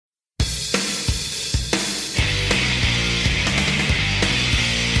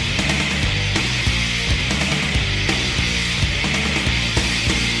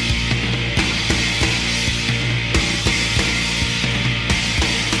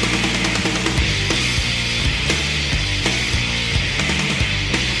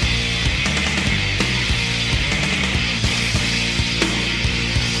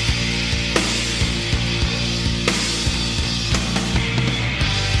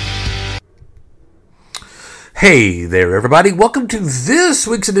Hey there, everybody. Welcome to this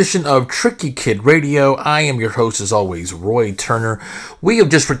week's edition of Tricky Kid Radio. I am your host, as always, Roy Turner. We have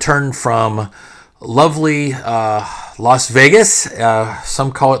just returned from lovely Las Vegas.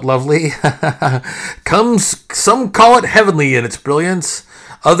 Some call it lovely. Some call it heavenly in its brilliance.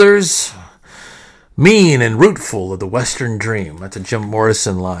 Others mean and rootful of the Western dream. That's a Jim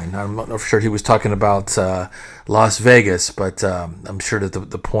Morrison line. I'm not sure he was talking about Las Vegas, but I'm sure that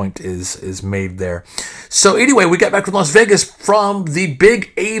the point is made there. So anyway, we got back from Las Vegas from the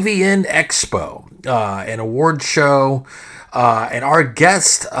big AVN Expo, an award show, and our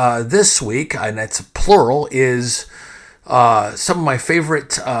guest this week, and that's plural, is some of my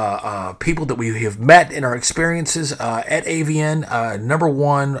favorite people that we have met in our experiences at AVN. Number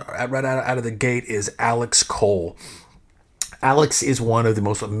one, right out of the gate, is Alex Cole. Alex is one of the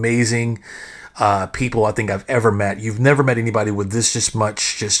most amazing people I think I've ever met. You've never met anybody with this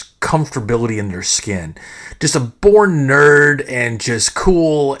much comfortability in their skin. Just a born nerd and just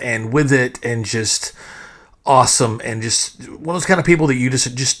cool and with it and just awesome, and just one of those kind of people that you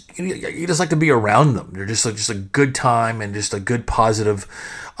just like to be around them. They're just a good time and just a good positive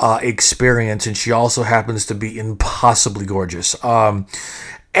experience. And she also happens to be impossibly gorgeous.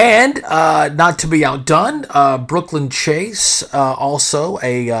 And not to be outdone, Brooklyn Chase, also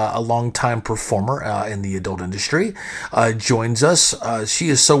a longtime performer in the adult industry, joins us. She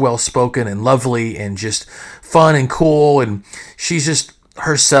is so well spoken and lovely and just fun and cool, and she's just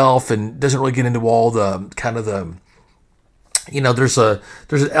herself and doesn't really get into all the kind of the, there's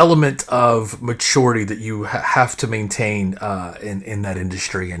an element of maturity that you have to maintain in that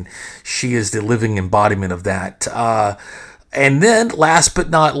industry, and she is the living embodiment of that. And then, last but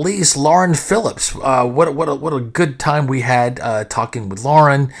not least, Lauren Phillips. What a good time we had talking with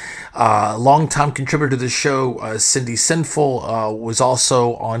Lauren. Longtime contributor to the show, Cindy Sinful, was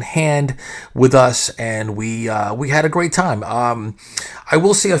also on hand with us, and we had a great time. I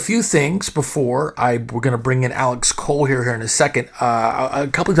will say a few things before we're going to bring in Alex Cole here in a second. A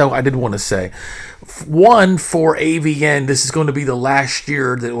couple of things I did want to say. One, for AVN, this is going to be the last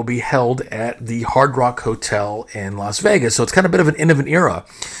year that it will be held at the Hard Rock Hotel in Las Vegas. So it's kind of a bit of an end of an era.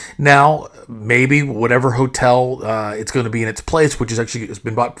 Now, maybe whatever hotel it's going to be in its place, which is actually it's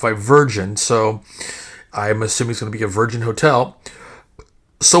been bought by Virgin. So I'm assuming it's going to be a Virgin hotel.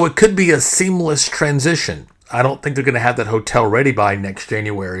 So it could be a seamless transition. I don't think they're going to have that hotel ready by next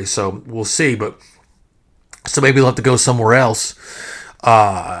January. So we'll see. So maybe they'll have to go somewhere else.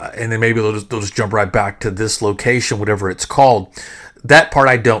 And then maybe they'll just jump right back to this location, whatever it's called. That part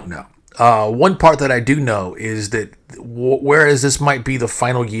I don't know. One part that I do know is that whereas this might be the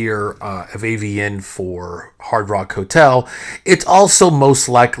final year of AVN for Hard Rock Hotel, it's also most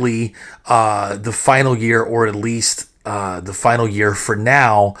likely the final year, or at least the final year for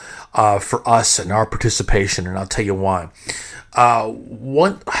now, for us and our participation, and I'll tell you why. I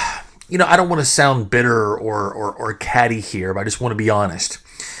don't want to sound bitter or catty here, but I just want to be honest.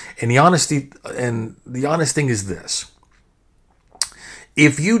 And the honest thing is this.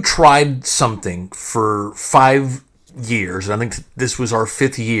 If you tried something for 5 years, and I think this was our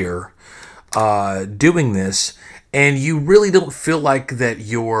 5th year doing this, and you really don't feel like that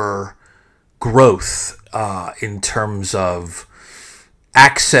your growth in terms of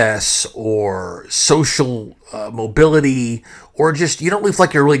access or social mobility, or just you don't feel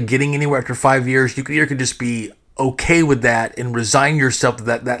like you're really getting anywhere after 5 years, you could just be okay with that and resign yourself to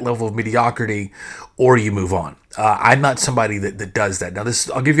that level of mediocrity, or you move on. I'm not somebody that does that. Now,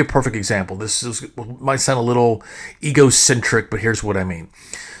 I'll give you a perfect example. Might sound a little egocentric, but here's what I mean.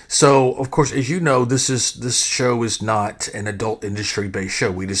 So, of course, as you know, this show is not an adult industry-based show.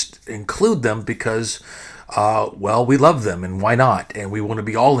 We just include them because we love them, and why not? And we want to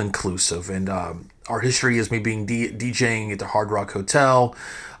be all inclusive. And our history is me being DJing at the Hard Rock Hotel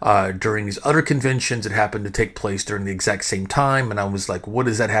during these other conventions that happened to take place during the exact same time. And I was like, what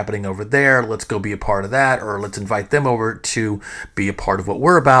is that happening over there? Let's go be a part of that, or let's invite them over to be a part of what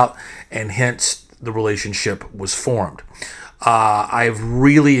we're about. And hence, the relationship was formed. I've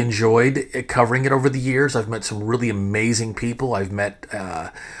really enjoyed covering it over the years. I've met some really amazing people. I've met,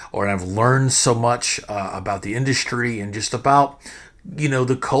 I've learned so much about the industry and just about,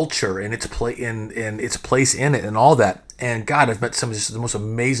 the culture and its place in it and all that. And God, I've met some of the most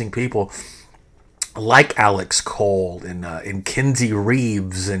amazing people, like Alex Cole and Kinsey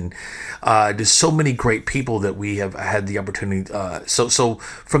Reeves, and just so many great people that we have had the opportunity. So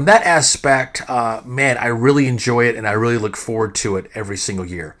from that aspect, man, I really enjoy it, and I really look forward to it every single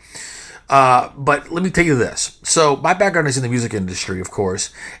year. But let me tell you this. So my background is in the music industry, of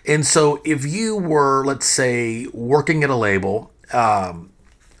course. And so if you were, let's say, working at a label,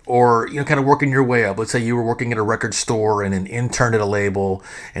 or, kind of working your way up. Let's say you were working at a record store and an intern at a label,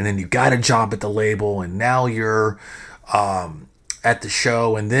 and then you got a job at the label, and now you're at the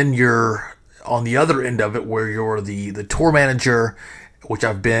show, and then you're on the other end of it where you're the tour manager, which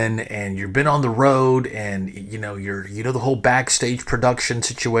I've been, and you've been on the road, and you're the whole backstage production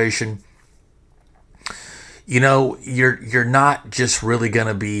situation. You're not just really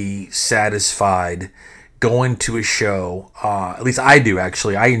gonna be satisfied going to a show. At least I do,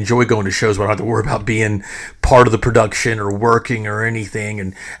 actually. I enjoy going to shows where I don't have to worry about being part of the production or working or anything.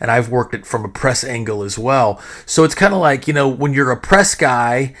 And I've worked it from a press angle as well. So it's kind of like, when you're a press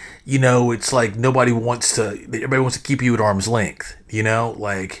guy, it's like everybody wants to keep you at arm's length,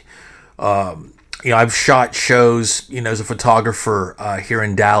 I've shot shows, as a photographer here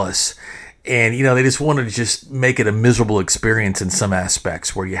in Dallas. And, they just wanted to just make it a miserable experience in some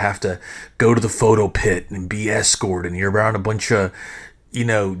aspects where you have to go to the photo pit and be escorted, and you're around a bunch of,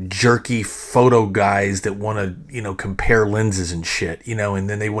 jerky photo guys that want to, compare lenses and shit, and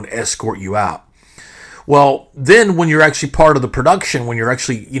then they want to escort you out. Well, then when you're actually part of the production, when you're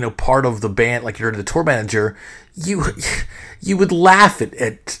actually, part of the band, like you're the tour manager, you would laugh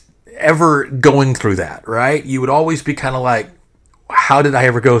at ever going through that, right? You would always be kind of like, how did I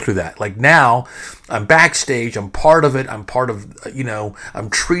ever go through that? Like now, I'm backstage, I'm part of it, I'm part of, I'm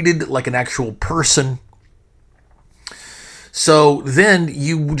treated like an actual person. So then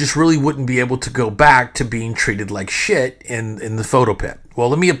you just really wouldn't be able to go back to being treated like shit in the photo pit. Well,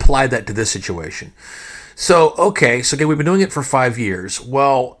 let me apply that to this situation. So we've been doing it for 5 years.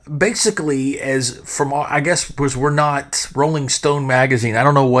 Well, basically, because we're not Rolling Stone magazine, I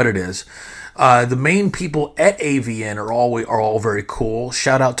don't know what it is. The main people at AVN are all very cool.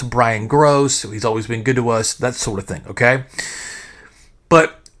 Shout out to Brian Gross. He's always been good to us, that sort of thing, okay?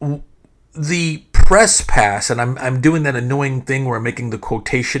 But the press pass, and I'm doing that annoying thing where I'm making the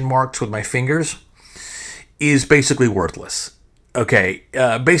quotation marks with my fingers, is basically worthless. Okay,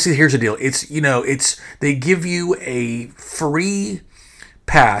 basically here's the deal. They give you a free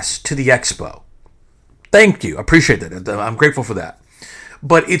pass to the expo. Thank you. I appreciate that. I'm grateful for that.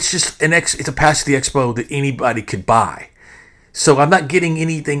 But it's just it's a pass to the expo that anybody could buy. So I'm not getting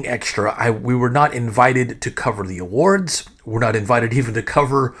anything extra. We were not invited to cover the awards. We're not invited even to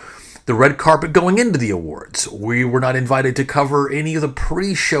cover the red carpet going into the awards. We were not invited to cover any of the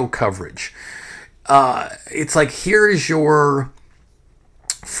pre-show coverage. It's like, here is your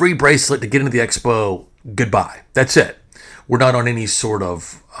free bracelet to get into the expo. Goodbye. That's it. We're not on any sort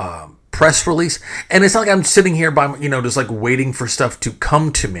of press release, and it's not like I'm sitting here by just like waiting for stuff to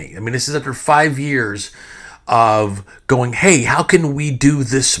come to me. I mean, this is after 5 years of going, hey, how can we do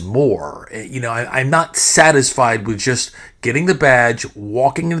this more? I'm not satisfied with just getting the badge,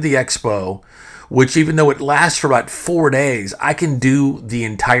 walking into the expo, which even though it lasts for about 4 days, I can do the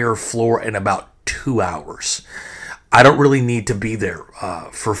entire floor in about 2 hours. I don't really need to be there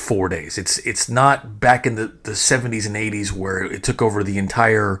for 4 days. It's not back in the 70s and 80s where it took over the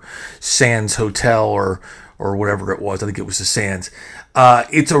entire Sands Hotel or whatever it was. I think it was the Sands.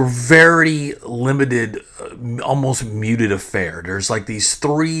 It's a very limited, almost muted affair. There's like these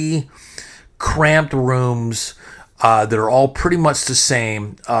 3 cramped rooms that are all pretty much the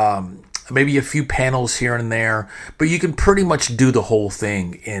same. Maybe a few panels here and there, but you can pretty much do the whole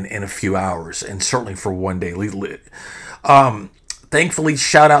thing in a few hours, and certainly for one day. Thankfully,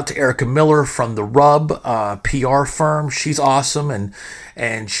 shout out to Erica Miller from the Rub PR firm. She's awesome,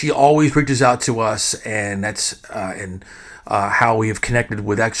 and she always reaches out to us, and that's how we have connected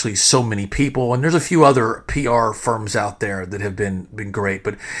with actually so many people. And there's a few other PR firms out there that have been great,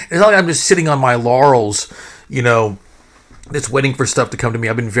 but it's not like I'm just sitting on my laurels, that's waiting for stuff to come to me.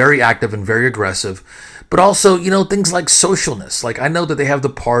 I've been very active and very aggressive, but also, things like socialness. Like, I know that they have the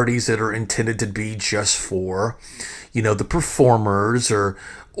parties that are intended to be just for, the performers,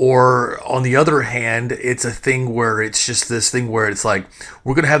 or on the other hand, it's a thing where it's just this thing where it's like,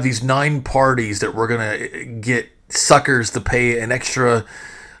 we're going to have these 9 parties that we're going to get suckers to pay an extra,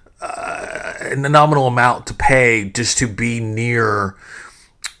 a nominal amount to pay just to be near,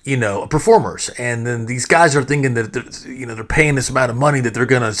 performers. And then these guys are thinking that they're paying this amount of money that they're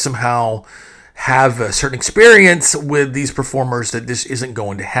going to somehow have a certain experience with these performers, that this isn't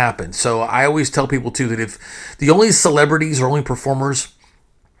going to happen. So I always tell people too that if the only celebrities or only performers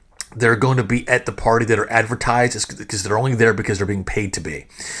that are going to be at the party that are advertised is because they're only there because they're being paid to be.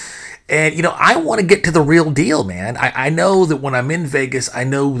 And, I want to get to the real deal, man. I know that when I'm in Vegas, I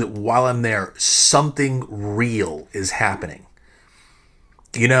know that while I'm there, something real is happening.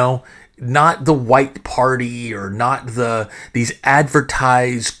 Not the white party, or not these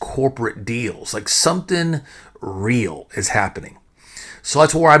advertised corporate deals. Like, something real is happening. So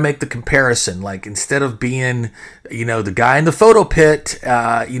that's where I make the comparison. Like, instead of being, the guy in the photo pit,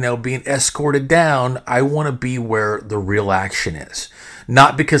 being escorted down, I want to be where the real action is.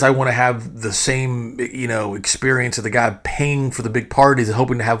 Not because I want to have the same, experience of the guy paying for the big parties and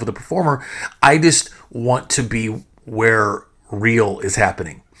hoping to have with the performer. I just want to be where real is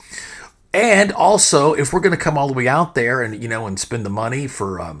happening. And also, if we're going to come all the way out there and spend the money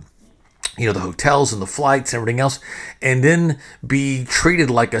for, the hotels and the flights and everything else, and then be treated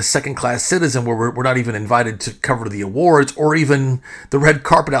like a second-class citizen where we're not even invited to cover the awards or even the red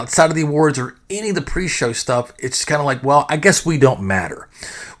carpet outside of the awards or any of the pre-show stuff, it's kind of like, well, I guess we don't matter.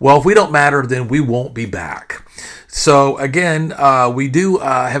 Well, if we don't matter, then we won't be back. So again, we do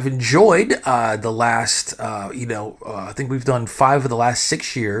have enjoyed the last, I think we've done 5 of the last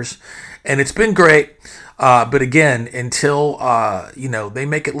 6 years, and it's been great. But again, until, they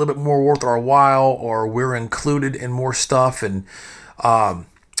make it a little bit more worth our while, or we're included in more stuff, and,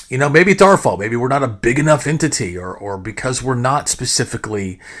 maybe it's our fault. Maybe we're not a big enough entity, or because we're not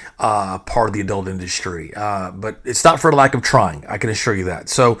specifically part of the adult industry. But it's not for lack of trying, I can assure you that.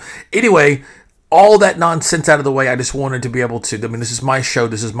 So anyway, all that nonsense out of the way, I just wanted to be able to, this is my show,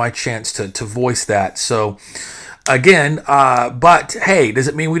 this is my chance to voice that. So again, but hey, does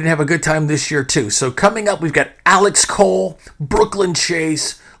it mean we didn't have a good time this year too? So coming up, we've got Alex Cole, Brooklyn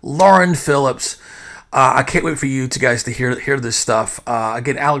Chase, Lauren Phillips. I can't wait for you guys to hear this stuff.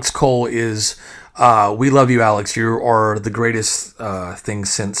 Again, Alex Cole is, we love you, Alex. You are the greatest thing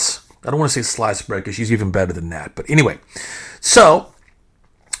since, I don't want to say sliced bread because she's even better than that. But anyway, so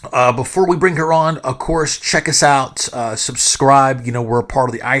before we bring her on, of course, check us out, subscribe. We're a part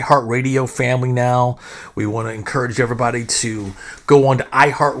of the iHeartRadio family now. We want to encourage everybody to go on to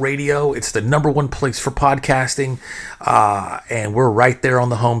iHeartRadio. It's the number one place for podcasting, and we're right there on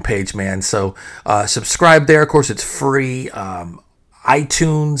the homepage, man. So subscribe there. Of course, it's free.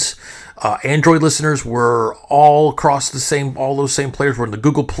 iTunes, Android listeners, we're all across all those same players. We're in the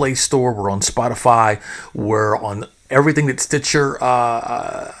Google Play Store. We're on Spotify. We're on everything that Stitcher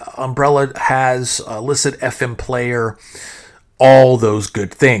umbrella has, listed, FM player, all those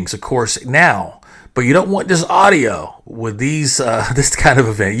good things. Of course, now, but you don't want just audio with these this kind of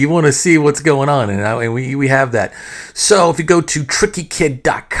event. You want to see what's going on, and we have that. So if you go to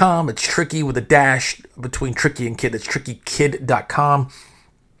trickykid.com, it's tricky with a dash between tricky and kid. That's trickykid.com.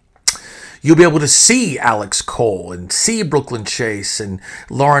 You'll be able to see Alex Cole and see Brooklyn Chase and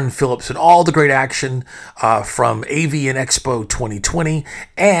Lauren Phillips and all the great action from AVN Expo 2020,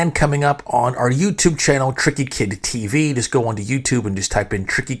 and coming up on our YouTube channel, Tricky Kid TV. Just go onto YouTube and just type in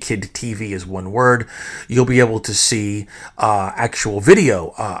Tricky Kid TV as one word. You'll be able to see actual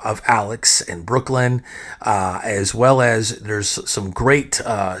video of Alex and Brooklyn, as well as there's some great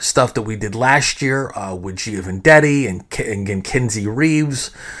stuff that we did last year with Gia Vendetti and Kenzie Reeves.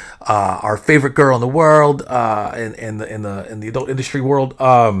 Our favorite girl in the world, in the adult industry world,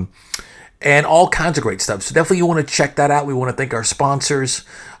 and all kinds of great stuff. So definitely you want to check that out. We want to thank our sponsors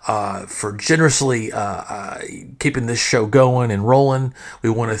for generously keeping this show going and rolling. We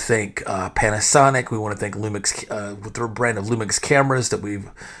want to thank Panasonic. We want to thank Lumix, with their brand of Lumix cameras that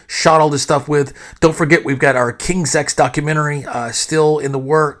we've shot all this stuff with. Don't forget, we've got our King's X documentary still in the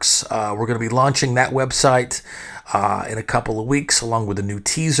works. We're going to be launching that website in a couple of weeks, along with a new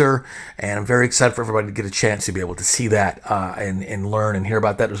teaser, and I'm very excited for everybody to get a chance to be able to see that and learn and hear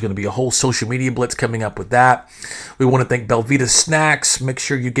about that. There's going to be a whole social media blitz coming up with that. We want to thank Belvita Snacks. Make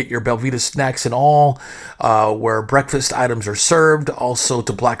sure you get your Belvita Snacks and all where breakfast items are served. Also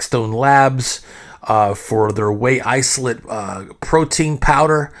to Blackstone Labs for their whey isolate protein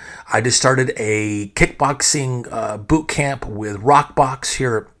powder. I just started a kickboxing boot camp with Rockbox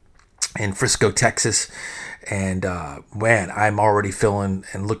here in Frisco, Texas. And man, I'm already feeling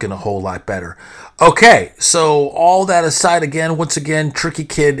and looking a whole lot better. Okay, so all that aside, once again, Tricky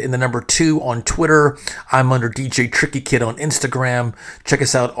Kid in the number 2 on Twitter. I'm under DJ Tricky Kid on Instagram. Check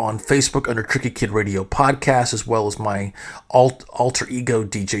us out on Facebook under Tricky Kid Radio Podcast, as well as my alter ego,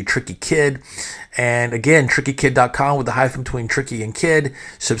 DJ Tricky Kid. And again, trickykid.com with the hyphen between Tricky and Kid.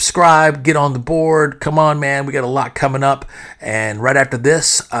 Subscribe, get on the board. Come on, man, we got a lot coming up. And right after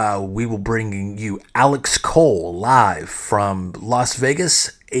this, we will bring you Alex Cole live from Las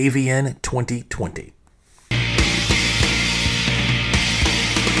Vegas, AVN 2020.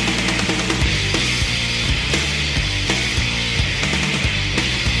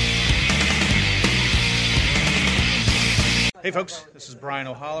 Hey folks, this is Brian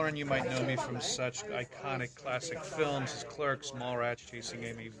O'Halloran. You might know me from such iconic classic films as Clerks, Mallrats, Chasing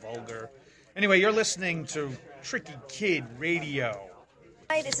Amy, Vulgar. Anyway, you're listening to Tricky Kid Radio.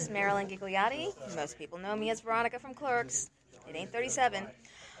 Hi, this is Marilyn Gigliotti. Most people know me as Veronica from Clerks. It ain't 37.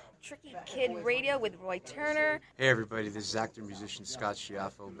 Tricky Kid Radio with Roy Turner. Hey everybody, this is actor-musician Scott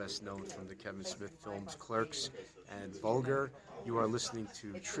Schiaffo, best known from the Kevin Smith films Clerks and Vulgar. You are listening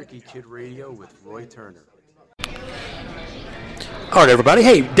to Tricky Kid Radio with Roy Turner. All right, everybody.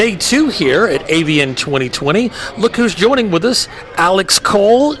 Hey, day 2 here at AVN 2020. Look who's joining with us. Alex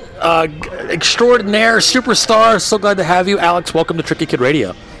Cole, extraordinaire, superstar. So glad to have you. Alex, welcome to Tricky Kid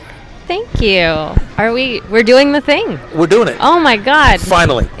Radio. Thank you. We're doing the thing. We're doing it. Oh my God.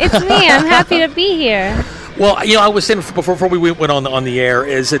 Finally. It's me. I'm happy to be here. Well, I was saying before we went on the air,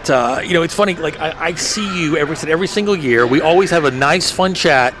 is that it's funny. Like I see you every single year. We always have a nice, fun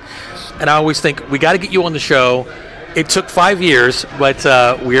chat, and I always think we got to get you on the show. It took 5 years, but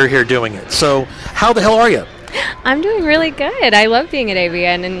we're here doing it. So, how the hell are you? I'm doing really good. I love being at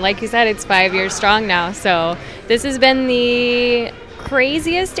AVN, and like you said, it's 5 years strong now. So this has been the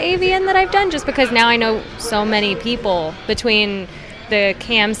craziest AVN that I've done, just because now I know so many people between the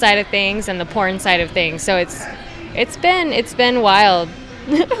cam side of things and the porn side of things. So it's been wild.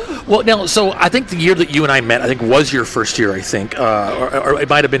 Well, now, so I think the year that you and I met, I think was your first year. I think, or it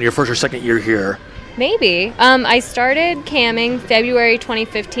might have been your first or second year here. Maybe. I started camming February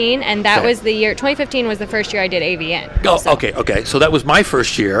 2015, and that was the year. 2015 was the first year I did AVN. Oh, so. Okay. So that was my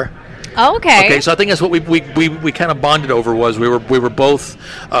first year. Oh, okay. Okay, so I think that's what we kind of bonded over was we were both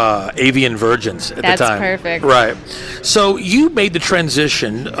AVN virgins at the time. That's perfect. Right. So you made the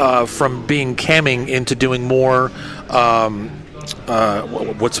transition from being camming into doing more.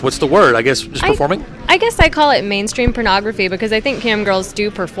 What's the word? I guess just performing. I guess I call it mainstream pornography because I think cam girls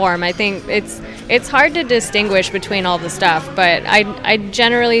do perform. I think it's hard to distinguish between all the stuff, but I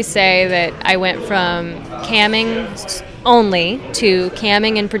generally say that I went from camming only to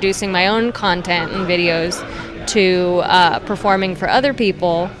camming and producing my own content and videos to performing for other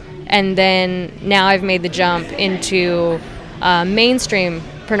people, and then now I've made the jump into mainstream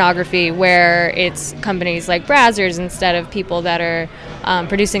pornography where it's companies like Brazzers instead of people that are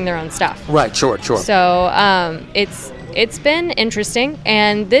producing their own stuff. Right, sure. So it's been interesting,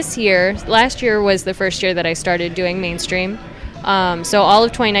 and last year was the first year that I started doing mainstream. So all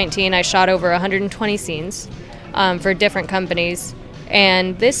of 2019 I shot over 120 scenes for different companies,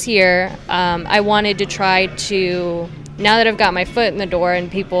 and this year I wanted to try to, now that I've got my foot in the door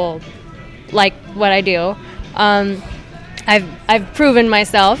and people like what I do, I've proven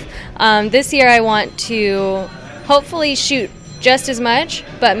myself. This year I want to hopefully shoot just as much,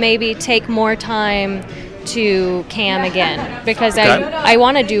 but maybe take more time to cam again, because I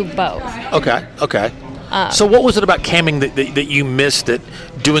want to do both. Okay. So what was it about camming that you missed, that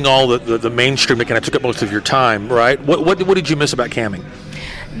doing all the mainstream that kind of took up most of your time, right? What did you miss about camming?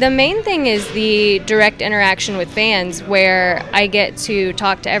 The main thing is the direct interaction with fans, where I get to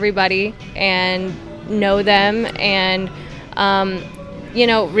talk to everybody and know them and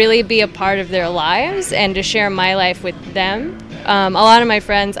really be a part of their lives and to share my life with them. A lot of my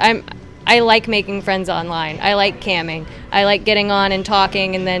friends, I like making friends online. I like camming. I like getting on and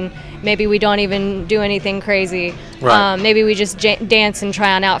talking, and then maybe we don't even do anything crazy. Right. Maybe we just dance and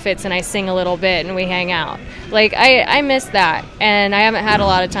try on outfits, and I sing a little bit and we hang out. Like, I miss that, and I haven't had a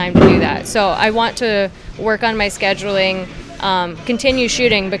lot of time to do that. So I want to work on my scheduling, continue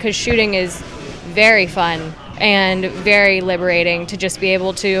shooting, because shooting is very fun and very liberating to just be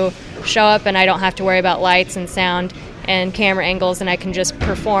able to show up and I don't have to worry about lights and sound and camera angles, and I can just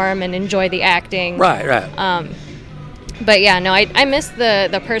perform and enjoy the acting. Right. But yeah, no, I miss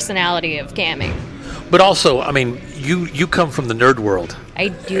the personality of camming. But also, I mean, you come from the nerd world. I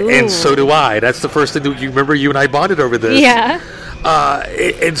do. And so do I. That's the first thing that you remember. You and I bonded over this. Yeah.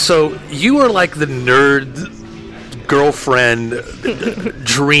 And so you are like the nerd girlfriend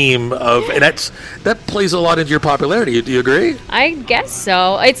dream of, and that plays a lot into your popularity. Do you agree? I guess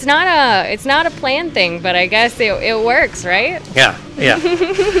so. It's not a planned thing, but I guess it works, right? Yeah.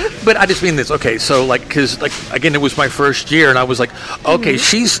 But I just mean this. Okay, so because again, it was my first year, and I was like, okay,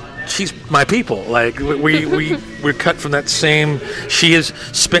 she's my people. Like we're cut from that same. She has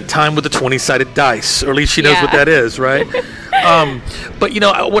spent time with the 20-sided dice, or at least she knows what that is, right? But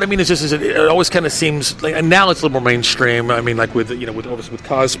what I mean is just it always kind of seems like, and now it's a little more mainstream. I mean, like with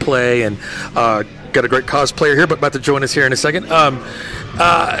cosplay, and got a great cosplayer here, but about to join us here in a second,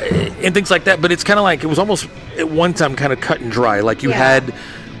 and things like that. But it's kind of like it was almost at one time kind of cut and dry. Like you had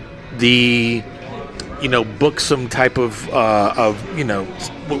the buxom type of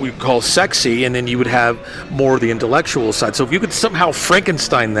what we call sexy, and then you would have more of the intellectual side. So if you could somehow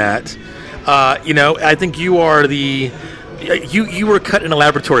Frankenstein that, I think you are the. You were cut in a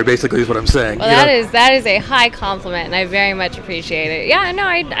laboratory, basically, is what I'm saying. Well, that is a high compliment, and I very much appreciate it. Yeah, no,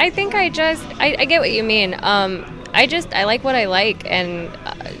 I think I get what you mean. I like what I like, and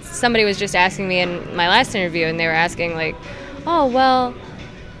somebody was just asking me in my last interview, and they were asking like, oh well,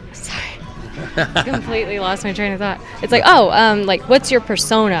 sorry, completely lost my train of thought. It's like, like what's your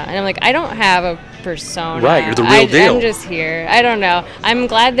persona? And I'm like, I don't have a persona. Right, you're the real deal. I'm just here. I don't know. I'm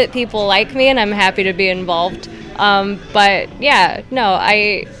glad that people like me, and I'm happy to be involved. But yeah, no,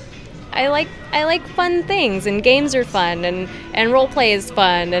 I like fun things, and games are fun, and role play is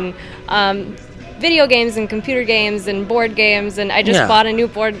fun, and video games and computer games and board games, and I just bought a new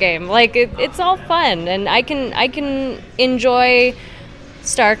board game. Like it's all fun, and I can enjoy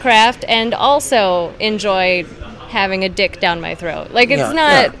StarCraft and also enjoy having a dick down my throat. Like it's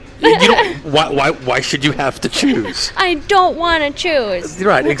not. You don't, why should you have to choose? I don't want to choose.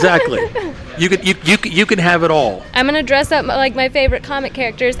 Right, exactly. You can have it all. I'm gonna dress up like my favorite comic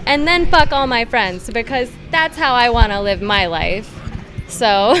characters and then fuck all my friends, because that's how I want to live my life.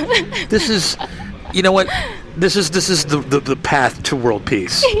 So this is, you know what? This is the path to world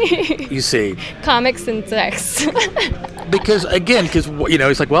peace. You see, comics and sex. because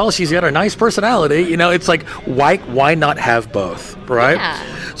it's like, well, she's got a nice personality. It's like, why not have both, right?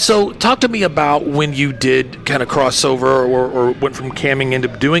 Yeah. So talk to me about when you did kind of crossover or went from camming into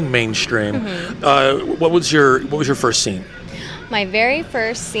doing mainstream. Mm-hmm. What was your first scene? My very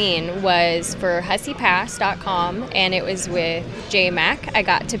first scene was for HussyPass.com, and it was with J-Mac. I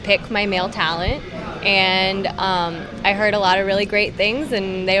got to pick my male talent, and I heard a lot of really great things,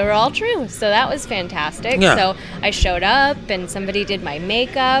 and they were all true, so that was fantastic. Yeah. So I showed up, and somebody did my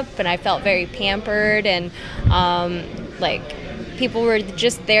makeup, and I felt very pampered, and people were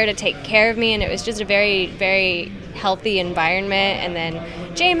just there to take care of me, and it was just a very, very healthy environment. And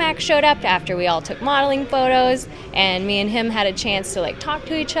then J-Mac showed up after we all took modeling photos, and me and him had a chance to talk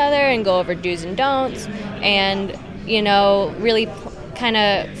to each other and go over do's and don'ts, and really kind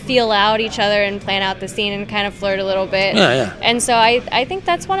of feel out each other and plan out the scene and kind of flirt a little bit. Yeah. And so I think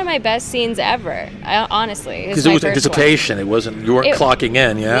that's one of my best scenes ever, honestly. Because it was anticipation. It wasn't, you weren't clocking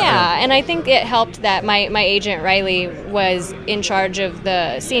in, yeah? Yeah, and I think it helped that my agent Riley was in charge of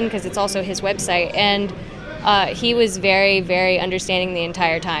the scene, because it's also his website, and he was very, very understanding the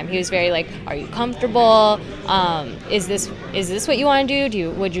entire time. He was very like, are you comfortable? Is this what you want to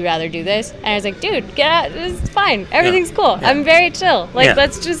do? Would you rather do this? And I was like, dude, get out. It's fine. Everything's cool. Yeah. I'm very chill.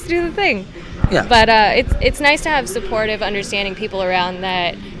 Let's just do the thing. Yeah. But it's nice to have supportive, understanding people around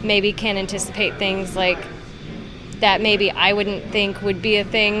that maybe can anticipate things that maybe I wouldn't think would be a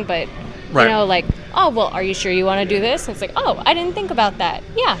thing, but right. Oh, well, are you sure you want to do this? And it's like, oh, I didn't think about that.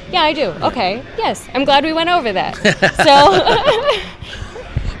 Yeah, I do. Okay, yes, I'm glad we went over that. So,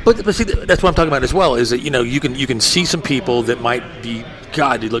 but see, that's what I'm talking about as well. Is that you can see some people that might be,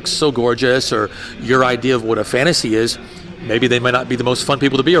 God, they look so gorgeous, or your idea of what a fantasy is, maybe they might not be the most fun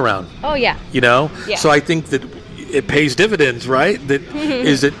people to be around. Oh yeah. Yeah. So I think that it pays dividends, right? That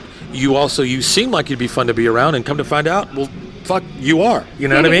is that you seem like you'd be fun to be around, and come to find out, well, fuck, you are. You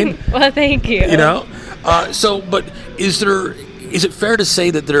know what I mean? Well, thank you. But is it fair to say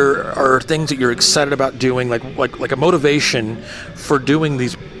that there are things that you're excited about doing, like a motivation for doing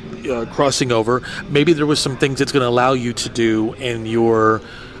these crossing over? Maybe there was some things that's going to allow you to do in your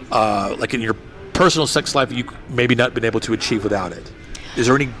in your personal sex life you maybe not been able to achieve without it. Is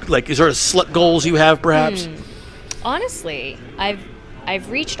there any is there a slut goals you have perhaps? Honestly, I've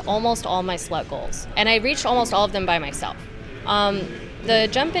reached almost all my slut goals, and I reached almost all of them by myself. The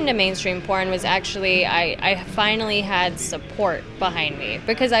jump into mainstream porn was actually, I finally had support behind me,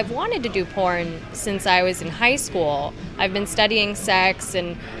 because I've wanted to do porn since I was in high school. I've been studying sex,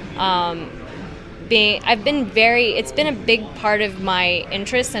 and it's been a big part of my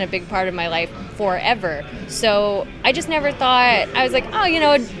interests and a big part of my life forever. So I just never thought, I was like,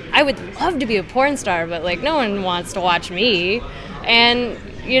 I would love to be a porn star, but no one wants to watch me. And,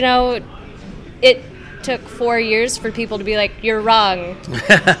 it took 4 years for people to be like, you're wrong.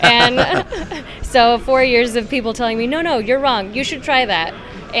 And so 4 years of people telling me, no, you're wrong, you should try that.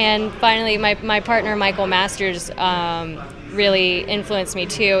 And finally my partner Michael Masters really influenced me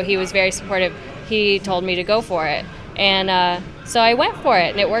too. He was very supportive. He told me to go for it, and so I went for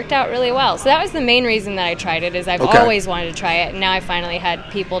it, and it worked out really well. So that was the main reason that I tried it, is I've always wanted to try it, and now I finally had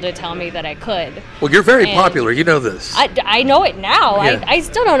people to tell me that I could. Well, you're very popular, you know this. I know it now. Yeah. I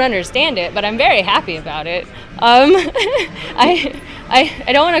still don't understand it, but I'm very happy about it. I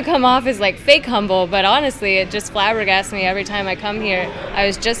don't want to come off as fake humble, but honestly, it just flabbergasts me every time I come here. I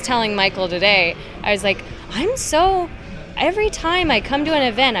was just telling Michael today, I was like, every time I come to an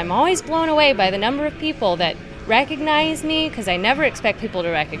event, I'm always blown away by the number of people that recognize me, because I never expect people to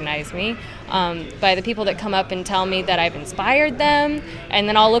recognize me, by the people that come up and tell me that I've inspired them, and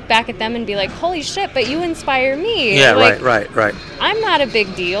then I'll look back at them and be like, holy shit, but you inspire me. Yeah, like, right. I'm not a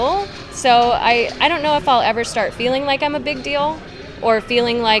big deal, so I don't know if I'll ever start feeling like I'm a big deal or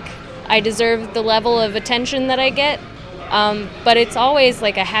feeling like I deserve the level of attention that I get, but it's always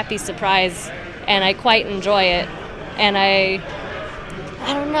like a happy surprise, and I quite enjoy it, and I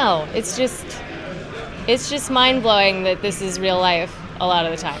don't know, it's just mind-blowing that this is real life a lot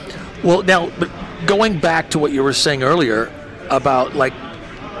of the time. Well, now, but going back to what you were saying earlier about, like,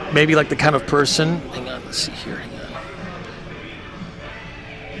 maybe like the kind of person, hang on, let's see here, hang on.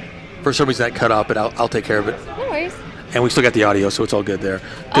 For some reason that cut off, but I'll take care of it. No worries. And we still got the audio, so it's all good there.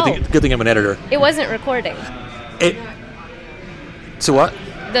 Good thing I'm an editor. It wasn't recording. So what?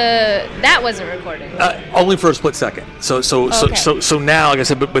 That wasn't recording. Only for a split second. So now, like I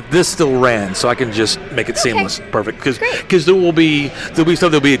said, but this still ran, so I can just make it seamless, perfect. Because there'll be stuff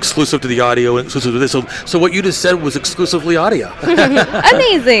that'll be exclusive to the audio and exclusive to this. So what you just said was exclusively audio.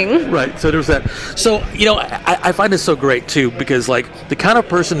 Amazing. Right. So there's that. So I find this so great too, because like the kind of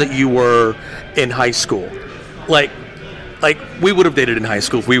person that you were in high school, like we would have dated in high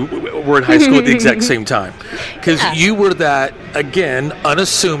school if we were in high school at the exact same time, because you were that, again,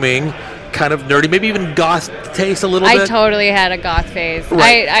 unassuming, kind of nerdy, maybe even goth taste a little bit. I totally had a goth phase.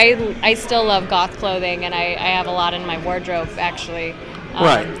 Right. I still love goth clothing, and I have a lot in my wardrobe, actually.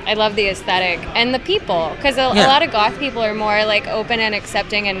 Right. I love the aesthetic and the people, because a lot of goth people are more like open and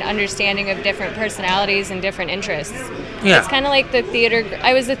accepting and understanding of different personalities and different interests. Yeah. It's kind of like the theater.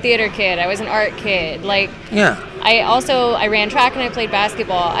 I was a theater kid. I was an art kid. Like, yeah. I ran track and I played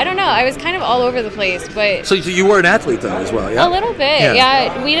basketball. I don't know. I was kind of all over the place, but So you were an athlete though as well, yeah? a little bit.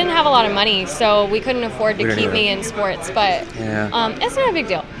 Yeah. We didn't have a lot of money, so we couldn't afford to keep me in sports. But it's not a big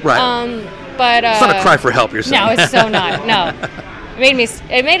deal. Right. But it's not a cry for help, you're saying. No, it's so not. No.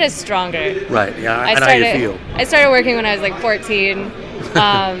 It made us stronger. Right. Yeah. I know how you feel. I started working when I was like 14,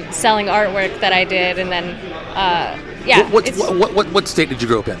 selling artwork that I did, and then What state did you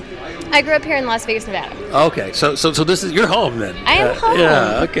grow up in? I grew up here in Las Vegas, Nevada. Okay, so this is your home then. I am home.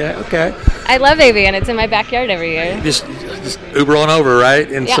 Yeah. Okay. I love Avian. It's in my backyard every year. Just Uber on over, right?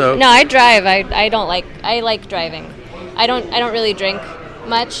 And so no, I drive. I like driving. I don't really drink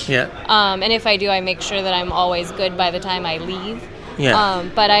much. Yeah. And if I do, I make sure that I'm always good by the time I leave. Yeah.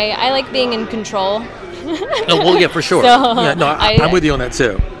 But I like being in control. Oh, well, yeah, for sure. So, yeah, no, I'm with you on that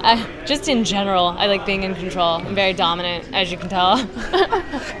too. Just in general, I like being in control. I'm very dominant, as you can tell.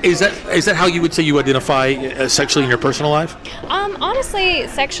 Is that how you would say you identify sexually in your personal life? Honestly,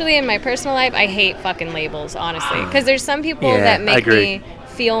 sexually in my personal life, I hate fucking labels, honestly. Because there's some people that make me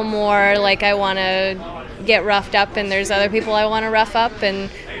feel more like I want to get roughed up, and there's other people I want to rough up,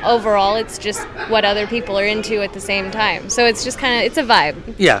 and overall it's just what other people are into at the same time. So it's just kind of, it's a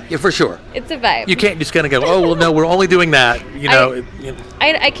vibe. Yeah, for sure. It's a vibe. You can't just kind of go, oh, well, no, we're only doing that.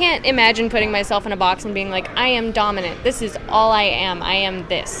 I can't imagine putting myself in a box and being like, I am dominant. This is all I am. I am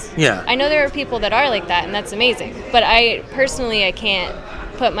this. Yeah. I know there are people that are like that, and that's amazing. But I can't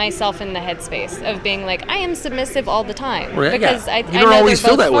put myself in the headspace of being like, I am submissive all the time. Right, because yeah. I You don't know always they're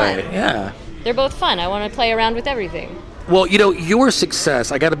feel both that fun. way. Yeah. They're both fun. I want to play around with everything. Well, your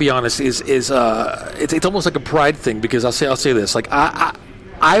success, I got to be honest, is it's almost like a pride thing, because I'll say this, like I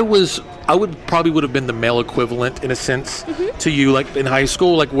would probably have been the male equivalent in a sense to you, like in high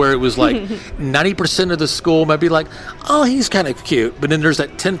school, like where it was like 90% of the school might be like, oh, he's kind of cute, but then there's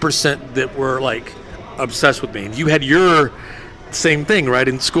that 10% that were like obsessed with me, and you had your same thing, right?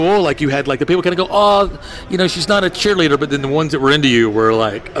 In school, like you had like the people kind of go, oh, she's not a cheerleader, but then the ones that were into you were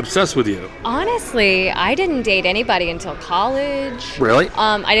like obsessed with you. Honestly, I didn't date anybody until college. Really?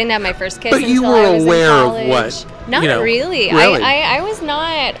 I didn't have my first kiss but until you were I was aware in of college. what? Not really. Really? I was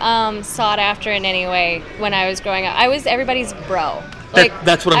not sought after in any way when I was growing up. I was everybody's bro.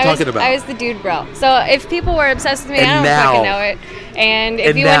 That's what I'm talking about. I was the dude bro. So if people were obsessed with me, And I don't fucking now- know it. And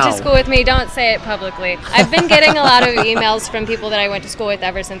if you went to school with me, don't say it publicly. I've been getting a lot of emails from people that I went to school with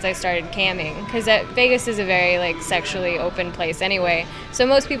ever since I started camming, because Vegas is a very like sexually open place anyway. So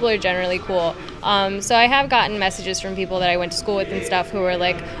most people are generally cool. So I have gotten messages from people that I went to school with and stuff who were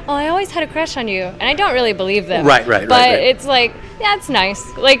like, "Oh, I always had a crush on you," and I don't really believe them. Right. But it's like, that's nice.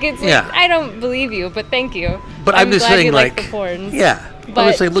 Like it's Yeah. like, I don't believe you, but thank you. But I'm just glad saying, you like, the porns. yeah. But- I'm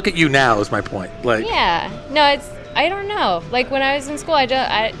just saying, look at you now is my point. Like, Yeah. No, I don't know. Like when I was in school, I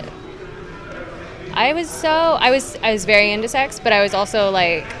was very into sex, but I was also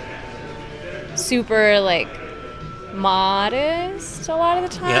like super like modest a lot of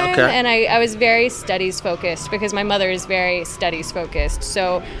the time. Yeah, okay. And I was very studies focused because my mother is very studies focused.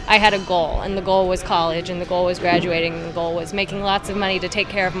 So I had a goal, and the goal was college, and the goal was graduating, and the goal was making lots of money to take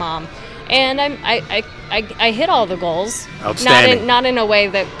care of mom. And I hit all the goals. Outstanding. Not in a way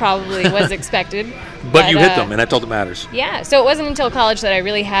that probably was expected. But you hit them, and that's all that matters. Yeah, so it wasn't until college that I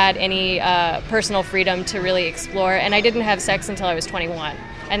really had any personal freedom to really explore, and I didn't have sex until I was 21,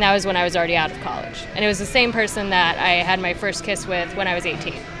 and that was when I was already out of college. And it was the same person that I had my first kiss with when I was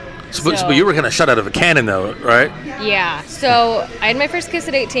 18. But you were kind of shot out of a cannon, though, right? Yeah, so I had my first kiss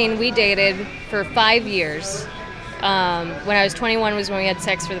at 18. We dated for 5 years. When I was 21 was when we had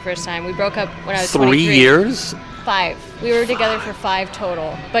sex for the first time. We broke up when I was 23. 3 years? 5. We were together for 5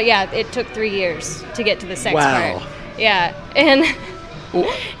 total. But yeah, it took 3 years to get to the sex Wow. part. Yeah, and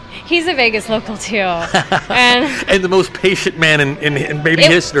he's a Vegas local too. And And the most patient man in baby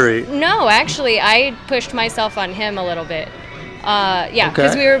history. No, actually, I pushed myself on him a little bit. Yeah,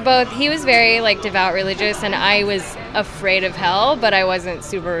 because Okay. we were both, he was very like devout religious, and I was afraid of hell, but I wasn't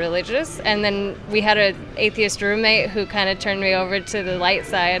super religious. And then we had an atheist roommate who kind of turned me over to the light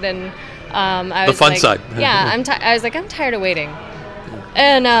side, and I was The fun like, side. Yeah, I was like, I'm tired of waiting.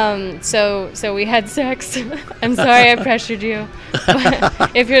 And so we had sex. I'm sorry I pressured you.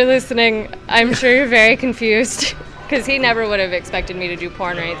 But if you're listening, I'm sure you're very confused, because he never would have expected me to do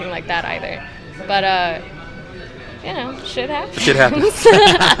porn or anything like that either. But you know, shit happens. Shit happens.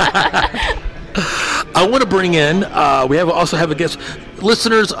 I want to bring in, we also have a guest.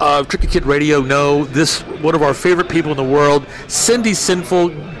 Listeners of Tricky Kid Radio know this, one of our favorite people in the world, Cindy Sinful.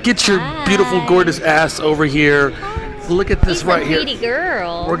 Get your beautiful, gorgeous ass over here. Look at this right here. Pretty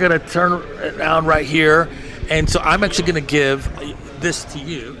girl. We're going to turn it around right here. And so I'm actually going to give this to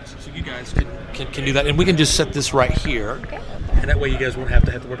you, so you guys can do that. And we can just set this right here. Okay. And that way you guys won't have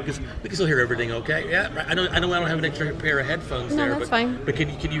to work, because we can still hear everything, okay? Yeah, right. I know I don't have an extra pair of headphones there. that's fine. But can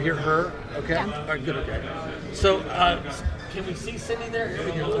you hear her? Okay? Yeah. All right, good, okay. So, can we see Cindy there? Here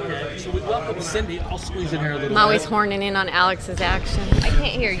we go, okay. So we welcome Cindy. I'll squeeze in here a little bit. I'm always horning in on Alex's action. I can't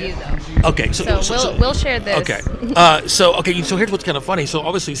hear you though. Okay, So we'll share this. Okay. So here's what's kind of funny. So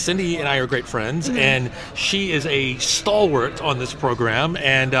obviously Cindy and I are great friends, and she is a stalwart on this program,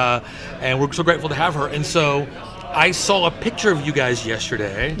 and we're so grateful to have her. And so I saw a picture of you guys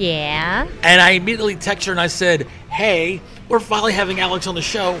yesterday. Yeah. And I immediately texted her and I said, "Hey, we're finally having Alex on the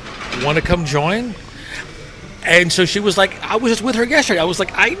show. Want to come join?" And so she was like, I was just with her yesterday. I was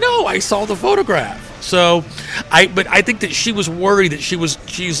like, I know, I saw the photograph. So, but I think that she was worried that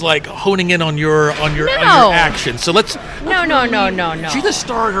she's like honing in on your action. So let's. No. She's a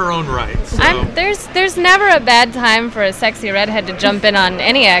star in her own right. So. There's never a bad time for a sexy redhead to jump in on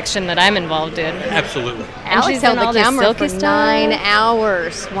any action that I'm involved in. Absolutely. And Alex she's held done all the this camera silky for stuff. 9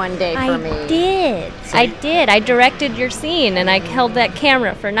 hours one day for me. I did. I directed your scene, and I held that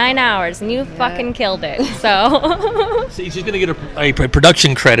camera for 9 hours, and you fucking killed it. So. See, she's going to get a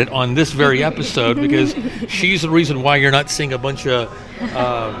production credit on this very episode because she's the reason why you're not seeing a bunch of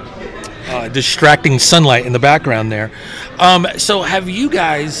distracting sunlight in the background there. So have you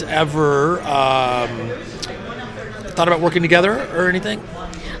guys ever thought about working together or anything?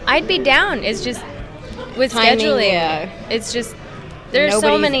 I'd be down. It's just with Timing, scheduling. yeah. It's just there's so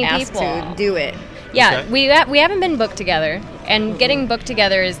Nobody's many asked people. to do it. Yeah, Okay. we haven't been booked together, and getting booked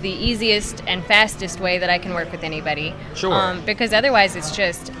together is the easiest and fastest way that I can work with anybody. Sure. Because otherwise, it's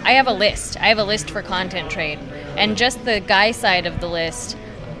just I have a list. I have a list for content trade, and just the guy side of the list.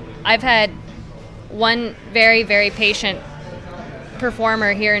 I've had one very, very patient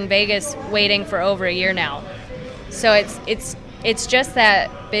performer here in Vegas waiting for over a year now. So it's just that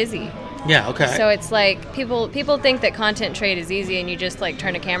busy. Yeah, okay. So it's like people think that content trade is easy and you just like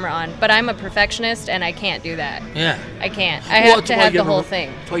turn a camera on, but I'm a perfectionist and I can't do that. Yeah. I can't. I have to have the whole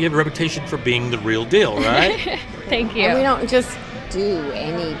thing. That's why you have a reputation for being the real deal, right? Thank you. And we don't just do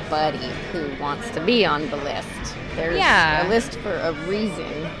anybody who wants to be on the list. There's Yeah. a list for a reason.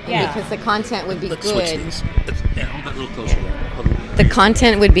 Yeah. Because the content would be Let's switch good. these. Yeah, hold that a little closer there. Hold it. The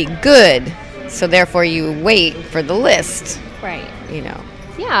content would be good, so therefore you wait for the list, Right. you know.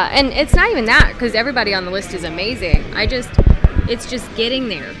 Yeah, and it's not even that because everybody on the list is amazing. It's just getting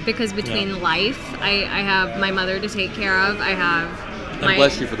there because between life, I have my mother to take care of. I have And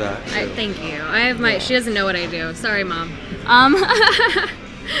bless you for that. Thank you. I have my. She doesn't know what I do. Sorry, Mom.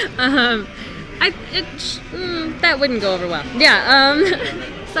 That wouldn't go over well. Yeah.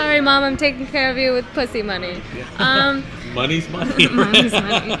 Sorry, Mom. I'm taking care of you with pussy money. Money's money. Money's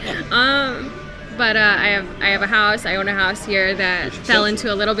money. But I have a house. I own a house here that fell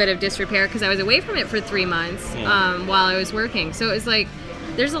into a little bit of disrepair because I was away from it for 3 months while I was working. So it was like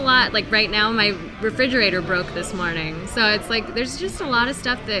there's a lot, like right now my refrigerator broke this morning. So it's like there's just a lot of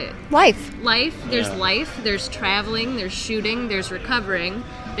stuff that Life. life, there's traveling, there's shooting, there's recovering,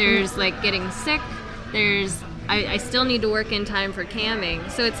 there's like getting sick, there's I still need to work in time for camming.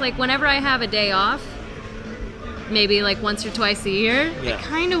 So it's like whenever I have a day off, maybe like once or twice a year, Yeah. I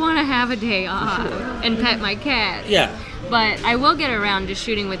kind of want to have a day off and pet my cat. Yeah. But I will get around to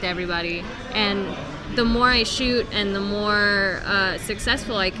shooting with everybody, and the more I shoot and the more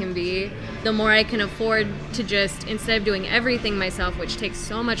successful I can be, the more I can afford to just, instead of doing everything myself, which takes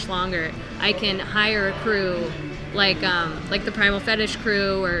so much longer, I can hire a crew like the Primal Fetish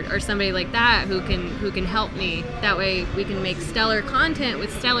crew or somebody like that who can help me. That way we can make stellar content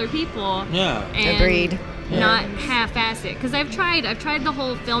with stellar people. Yeah. And Agreed. Not half-ass it, because I've tried the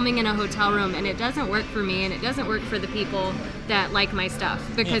whole filming in a hotel room, and it doesn't work for me, and it doesn't work for the people that like my stuff,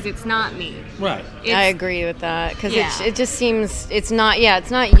 because it's not me. Right. I agree with that because Yeah. it just seems it's not you,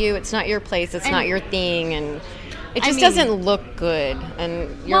 it's not your place, it's not your thing, and it just doesn't look good. And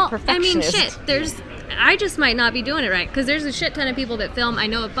you're a perfectionist. I just might not be doing it right, because there's a shit ton of people that film. I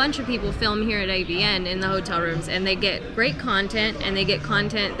know a bunch of people film here at AVN in the hotel rooms, and they get great content, and they get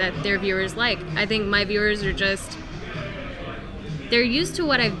content that their viewers like. I think my viewers are they're used to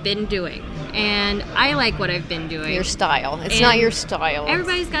what I've been doing, and I like what I've been doing. Your style. It's And not your style.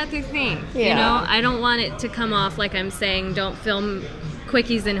 Everybody's got their thing. Yeah. You know, I don't want it to come off like I'm saying don't film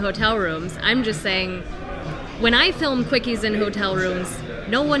quickies in hotel rooms. I'm just saying when I film quickies in hotel rooms,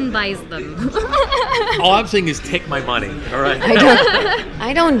 no one buys them. All I'm saying is take my money. All right.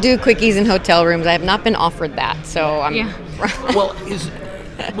 I don't do quickies in hotel rooms. I have not been offered that, so I'm. Yeah. Well, is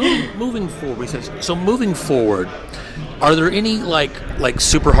moving forward. So moving forward, are there any like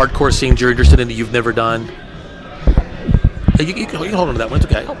super hardcore scenes you're interested in that you've never done? You can hold on to that one.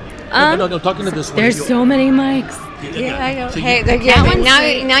 It's okay. No, talking to this one. There's so many mics. Yeah, I know. So Hey,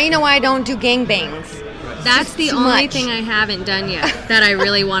 you- now you know why I don't do gangbangs. That's the Too only much. thing I haven't done yet that I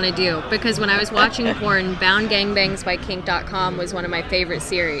really want to do. Because when I was watching porn, Bound Gangbangs by Kink.com was one of my favorite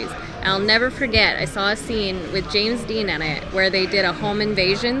series. I'll never forget, I saw a scene with James Dean in it where they did a home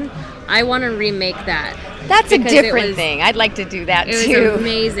invasion. I want to remake that. That's a Because it different was- thing. I'd like to do that It was too.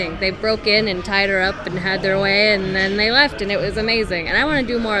 amazing. They broke in and tied her up and had their way, and then they left, and it was amazing. And I want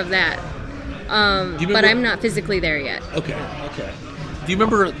to do more of that. Do you But remember- I'm not physically there yet. Okay. Do you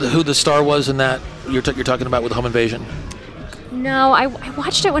remember who the star was in that you're talking about with the home invasion? No, I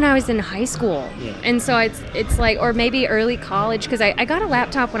watched it when I was in high school. Yeah. And so it's like, or maybe early college, because I got a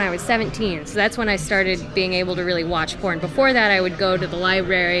laptop when I was 17. So that's when I started being able to really watch porn. Before that, I would go to the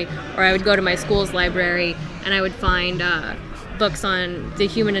library, or I would go to my school's library, and I would find books on the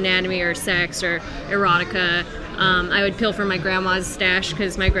human anatomy or sex or erotica. I would pilfer my grandma's stash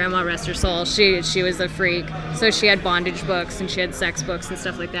because my grandma, rest her soul, she was a freak. So she had bondage books and she had sex books and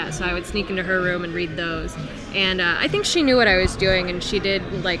stuff like that. So I would sneak into her room and read those. And I think she knew what I was doing, and she did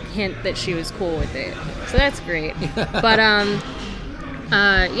like hint that she was cool with it. So that's great. But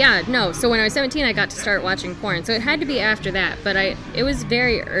so when I was 17, I got to start watching porn. So it had to be after that. But it was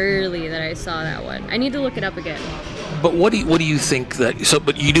very early that I saw that one. I need to look it up again. But what do you think that? So,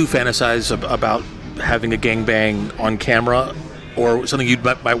 but you do fantasize about having a gangbang on camera, or something you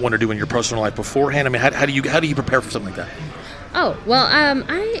might want to do in your personal life beforehand? I mean, how do you prepare for something like that? Oh, well,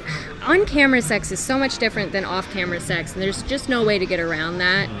 on-camera sex is so much different than off-camera sex, and there's just no way to get around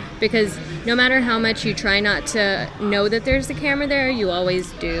that, because no matter how much you try not to know that there's a camera there, you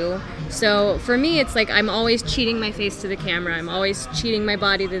always do. So for me, it's like I'm always cheating my face to the camera, I'm always cheating my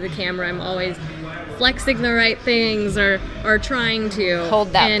body to the camera, I'm always flexing the right things or trying to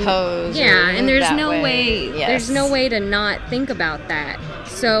Hold that pose or Yeah, and move there's that no way. way Yes. there's no way to not think about that.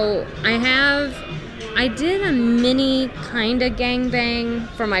 So I did a mini kind of gangbang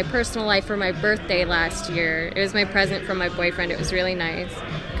for my personal life for my birthday last year. It was my present from my boyfriend. It was really nice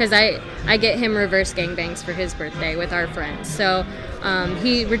because I get him reverse gangbangs for his birthday with our friends. So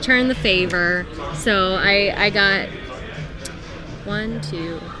he returned the favor. So I got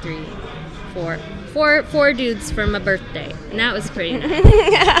 4 dudes for my birthday, and that was pretty nice.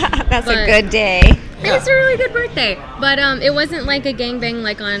 That's a But- good day. It was a really good birthday, but it wasn't like a gangbang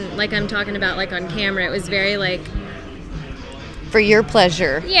like I'm talking about like on camera. It was very like, For your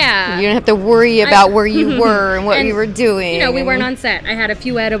pleasure. yeah. You don't have to worry about where you were and what you were doing. You know, we weren't on set. I had a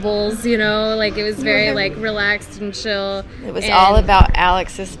few edibles, you know, like it was very like relaxed and chill. It was and all about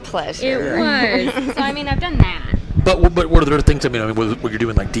Alex's pleasure. It was. So I mean, I've done that. But what are the other things? I mean, what you're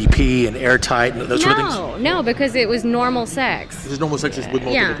doing like DP and airtight and those sort of things. No, because it was normal sex. This is normal sex with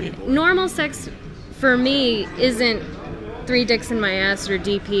multiple Yeah, people. normal sex for me isn't Three Dicks in My Ass or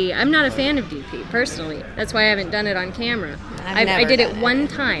DP. I'm not a fan of DP, personally. That's why I haven't done it on camera. I did it one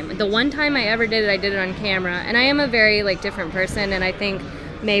time. The one time I ever did it, I did it on camera. And I am a very, different person, and I think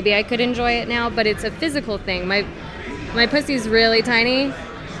maybe I could enjoy it now, but it's a physical thing. My pussy's really tiny,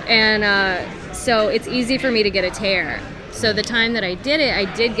 and so it's easy for me to get a tear. So the time that I did it, I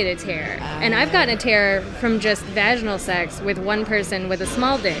did get a tear. And I've gotten a tear from just vaginal sex with one person with a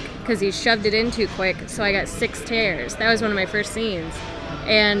small dick because he shoved it in too quick, so I got 6 tears. That was one of my first scenes.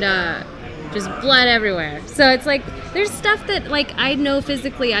 And just blood everywhere. So it's there's stuff that, I know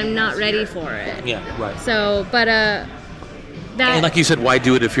physically I'm not ready for it. Yeah, right. So, but that... And like you said, why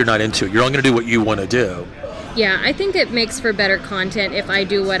do it if you're not into it? You're only going to do what you want to do. Yeah, I think it makes for better content if I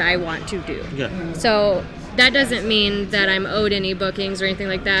do what I want to do. Yeah. So... that doesn't mean that I'm owed any bookings or anything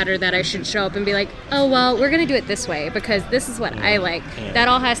like that, or that I should show up and be like, oh, well, we're going to do it this way because this is what I like. Yeah. That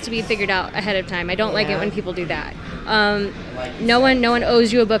all has to be figured out ahead of time. I don't like it when people do that. No one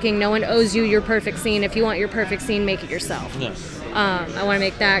owes you a booking. No one owes you your perfect scene. If you want your perfect scene, make it yourself. Yeah. I want to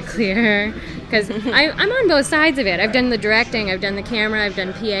make that clear because I'm on both sides of it. I've done the directing, I've done the camera, I've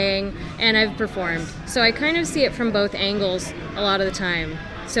done PAing, and I've performed. So I kind of see it from both angles a lot of the time.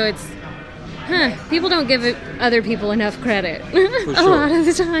 So it's... people don't give other people enough credit a lot of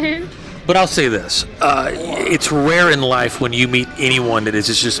the time. But I'll say this. It's rare in life when you meet anyone that is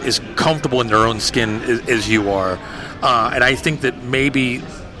just as comfortable in their own skin as you are. And I think that maybe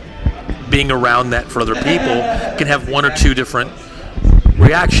being around that for other people can have one or two different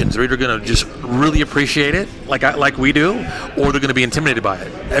reactions. They're either going to just really appreciate it, like we do, or they're going to be intimidated by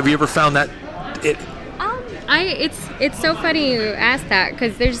it. Have you ever found that? It's so funny you asked that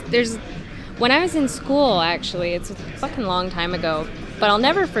because there's when I was in school, actually, it's a fucking long time ago, but I'll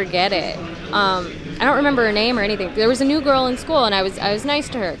never forget it. I don't remember her name or anything. There was a new girl in school, and I was nice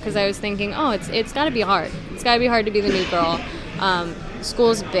to her because I was thinking, oh, it's got to be hard. It's got to be hard to be the new girl.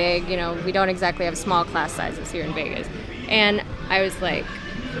 School's big, we don't exactly have small class sizes here in Vegas. And I was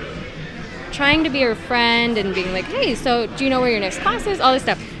trying to be her friend and being like, hey, so do you know where your next class is? All this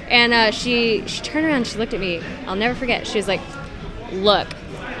stuff. And she turned around, she looked at me. I'll never forget. She was like, look,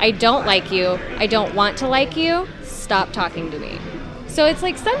 I don't like you. I don't want to like you. Stop talking to me. So it's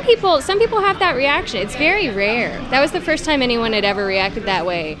some people have that reaction. It's very rare. That was the first time anyone had ever reacted that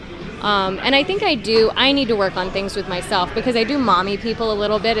way. And I think I need to work on things with myself because I do mommy people a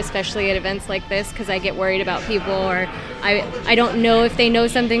little bit, especially at events like this because I get worried about people or I don't know if they know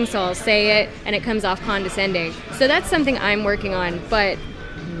something, so I'll say it and it comes off condescending. So that's something I'm working on, but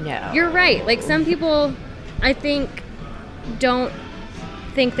no. You're right. Some people, I think, don't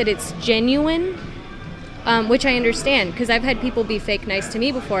think that it's genuine, which I understand because I've had people be fake nice to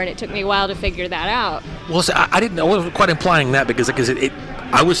me before and it took me a while to figure that out. Well, so I wasn't quite implying that because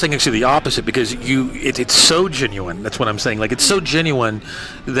I was saying actually the opposite because it's so genuine. That's what I'm saying. It's so genuine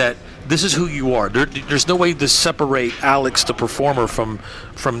that this is who you are. There's no way to separate Alex, the performer, from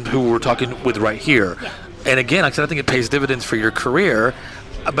who we're talking with right here. Yeah. And again, like I said, I think it pays dividends for your career.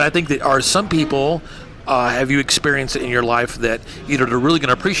 But I think that are some people. Have you experienced it in your life that either they're really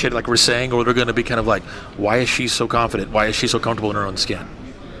going to appreciate it, like we're saying, or they're going to be kind of like, why is she so confident? Why is she so comfortable in her own skin?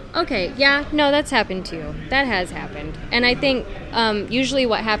 Okay, yeah, no, that's happened too. That has happened. And I think usually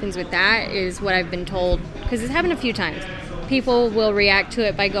what happens with that is what I've been told, because it's happened a few times. People will react to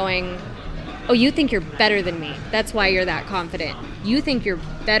it by going, oh, you think you're better than me. That's why you're that confident. You think you're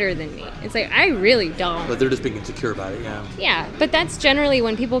better than me. It's I really don't. But they're just being insecure about it, yeah. Yeah, but that's generally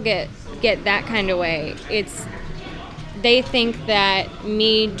when people get that kind of way. They think that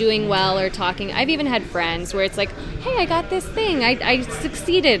me doing well or talking, I've even had friends where it's hey, I got this thing. I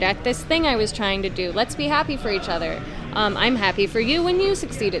succeeded at this thing I was trying to do. Let's be happy for each other. I'm happy for you when you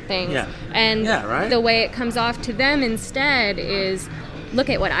succeed at things. Yeah. And right? The way it comes off to them instead is, look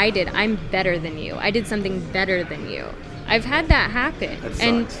at what I did. I'm better than you. I did something better than you. I've had that happen.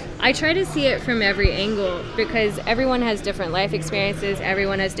 And I try to see it from every angle because everyone has different life experiences.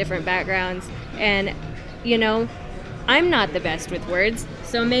 Everyone has different backgrounds. And, I'm not the best with words.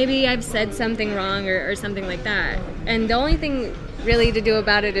 So maybe I've said something wrong or something like that. And the only thing really to do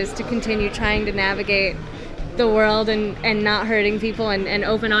about it is to continue trying to navigate the world and not hurting people and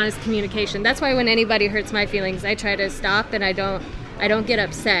open, honest communication. That's why when anybody hurts my feelings, I try to stop and I don't get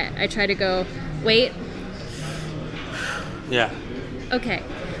upset. I try to go, wait. Yeah. Okay.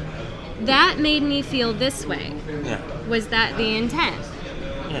 That made me feel this way. Yeah. Was that the intent?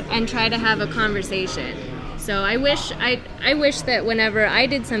 Yeah. And try to have a conversation. So I wish that whenever I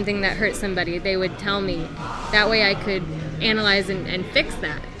did something that hurt somebody, they would tell me. That way I could analyze and fix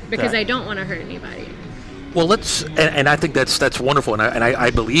that because I don't want to hurt anybody. Well, and I think that's wonderful, and I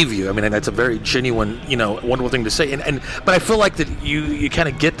believe you. I mean, and that's a very genuine, wonderful thing to say. But I feel like that you kind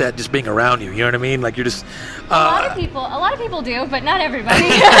of get that just being around you. You know what I mean? Like you're just. A lot of people do, but not everybody.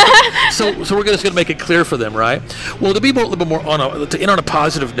 So we're just going to make it clear for them, right? Well, to be a little bit more to end on a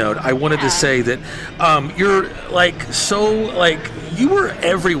positive note, I wanted to say that you're you were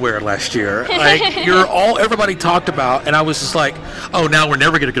everywhere last year. Like everybody talked about, and I was just like, oh, now we're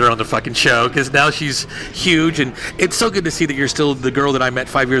never going to get her on the fucking show because now she's huge, and it's so good to see that you're still the girl that I met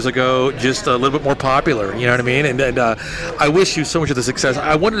 5 years ago, just a little bit more popular. You know what I mean? And I wish you so much of the success.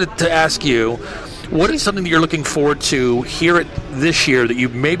 I wanted to ask you, what is something that you're looking forward to here this year that you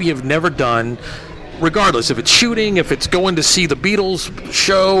maybe have never done? Regardless if it's shooting, if it's going to see the Beatles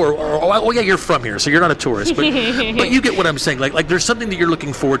show, or you're from here, so you're not a tourist, but you get what I'm saying. Like there's something that you're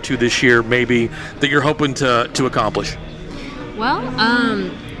looking forward to this year, maybe that you're hoping to accomplish. Well,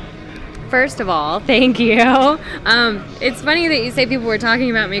 first of all, thank you. It's funny that you say people were talking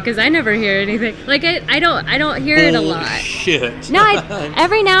about me because I never hear anything. Like I don't hear it a lot. Shit. No,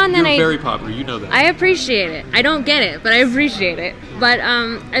 every now and then You're very popular. You know that. I appreciate it. I don't get it, but I appreciate it. But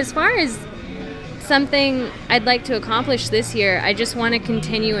as far as something I'd like to accomplish this year, I just want to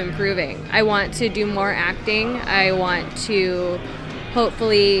continue improving. I want to do more acting. I want to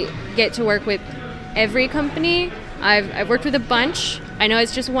hopefully get to work with every company. I've worked with a bunch. I know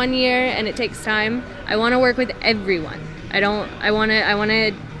it's just 1 year and it takes time. I want to work with everyone. I want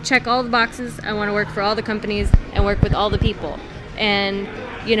to check all the boxes. I want to work for all the companies and work with all the people. And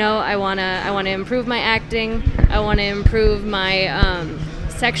I want to improve my acting. I want to improve my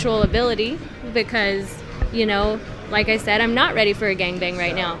sexual ability. Because, like I said, I'm not ready for a gangbang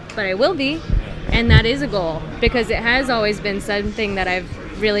right now, but I will be, and that is a goal because it has always been something that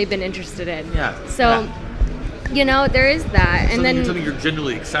I've really been interested in. Yeah. So, there is that, and then something you're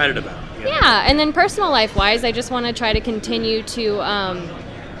genuinely excited about. Yeah, and then personal life-wise, I just want to try to continue to.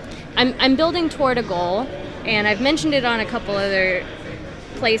 I'm building toward a goal, and I've mentioned it on a couple other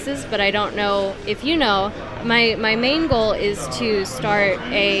places, but I don't know if you know. My main goal is to start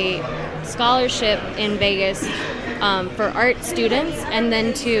a scholarship in Vegas for art students, and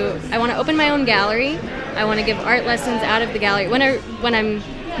then I want to open my own gallery. I want to give art lessons out of the gallery when I'm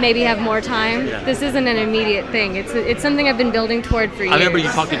maybe have more time. Yeah. This isn't an immediate thing. It's something I've been building toward for years. I remember you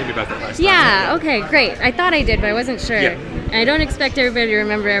talking to me about that last time. Yeah, okay, great. I thought I did, but I wasn't sure. Yeah. And I don't expect everybody to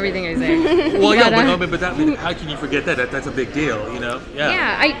remember everything I say. Well, but how can you forget that? That's a big deal, Yeah.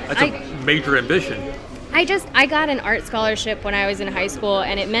 Yeah, that's a major ambition. I got an art scholarship when I was in high school,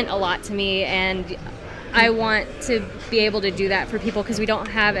 and it meant a lot to me, and I want to be able to do that for people because we don't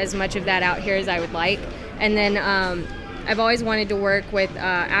have as much of that out here as I would like. And then I've always wanted to work with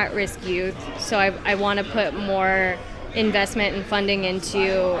at-risk youth, so I want to put more investment and funding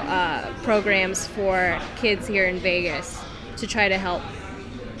into programs for kids here in Vegas to try to help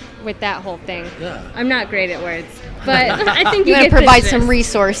with that whole thing. Yeah. I'm not great at words, but I think you get want to provide the some gist.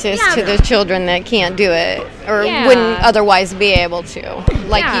 resources Yeah. to the children that can't do it or Yeah. wouldn't otherwise be able to,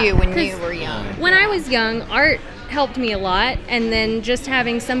 like Yeah, you when 'cause you were young. When I was young, art helped me a lot, and then just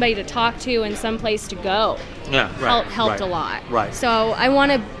having somebody to talk to and some place to go Yeah, right. helped right. a lot. Right. So I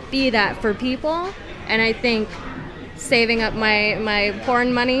want to be that for people, and I think saving up my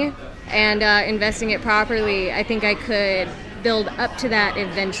porn money and investing it properly, I think I could build up to that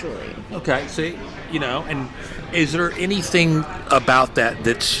eventually. Okay, see, and is there anything about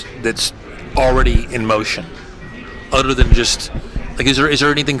that's already in motion, other than just like is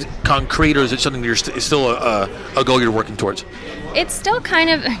there anything concrete, or is it something you're is still a goal you're working towards? It's still kind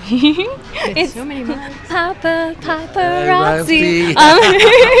of it's so many months. paparazzi.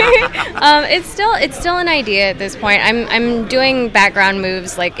 It's still an idea at this point. I'm doing background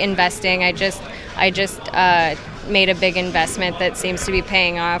moves like investing. I just made a big investment that seems to be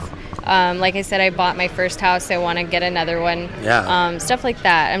paying off. Like I said, I bought my first house. I want to get another one. Yeah. Stuff like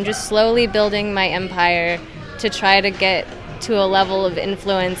that. I'm just slowly building my empire to try to get to a level of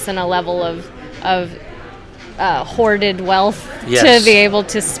influence and a level of hoarded wealth Yes. to be able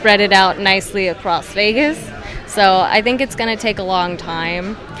to spread it out nicely across Vegas. So I think it's going to take a long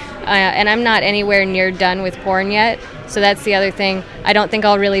time. And I'm not anywhere near done with porn yet. So that's the other thing. I don't think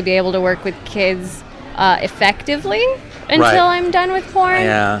I'll really be able to work with kids effectively until Right. I'm done with porn.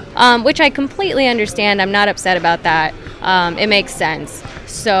 Yeah. Which I completely understand. I'm not upset about that. It makes sense.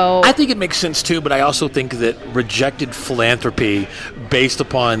 So I think it makes sense too, but I also think that rejected philanthropy based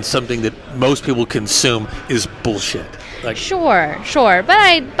upon something that most people consume is bullshit. Like, sure, but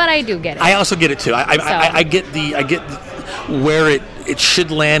I do get it. I also get it too. I get where it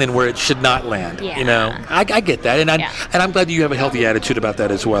should land and where it should not land. Yeah. You know, I get that, and I'm glad you have a healthy attitude about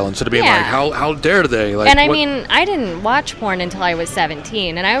that as well. Instead of being like, how dare they? Like, and I mean, I didn't watch porn until I was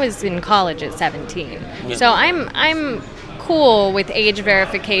 17, and I was in college at 17. Yeah. So I'm cool with age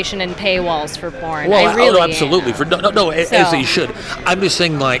verification and paywalls for porn. Well, I really absolutely. am. As they should. I'm just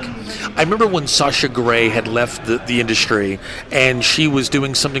saying, like, I remember when Sasha Grey had left the industry, and she was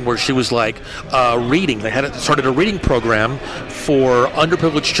doing something where she was like reading. They had started a reading program for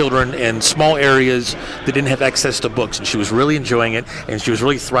underprivileged children in small areas that didn't have access to books, and she was really enjoying it, and she was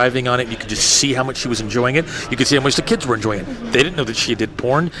really thriving on it. You could just see how much she was enjoying it. You could see how much the kids were enjoying it. They didn't know that she did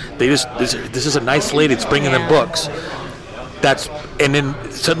porn. They just this is a nice lady that's bringing them books. And then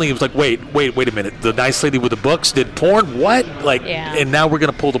suddenly it was like, wait a minute. The nice lady with the books did porn? What? Like, and now we're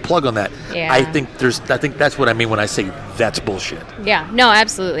going to pull the plug on that. Yeah. I think that's what I mean when I say that's bullshit. Yeah, no,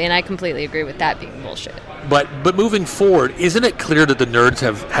 absolutely, and I completely agree with that being bullshit. But moving forward, isn't it clear that the nerds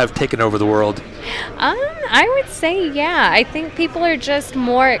have taken over the world? I would say, yeah. I think people are just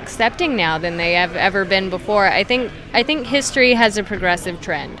more accepting now than they have ever been before. I think history has a progressive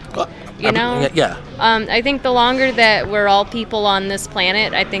trend. You know? Yeah. I think the longer that we're all people on this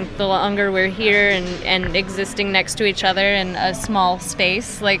planet, I think the longer we're here and existing next to each other in a small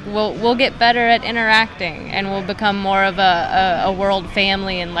space, like we'll get better at interacting, and we'll become more of a world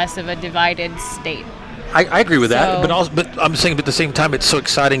family and less of a divided state. I agree with that, but I'm saying, at the same time, it's so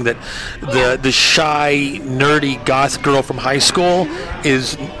exciting that the shy, nerdy goth girl from high school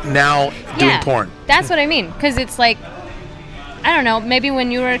is now doing porn. That's what I mean, because it's like, I don't know, maybe when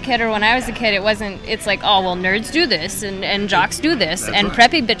you were a kid or when I was a kid, it's like, oh, well, nerds do this and jocks do this and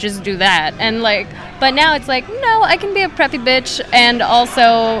preppy bitches do that. And like, but now it's like, no, I can be a preppy bitch and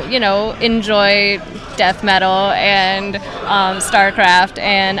also, you know, enjoy death metal and StarCraft,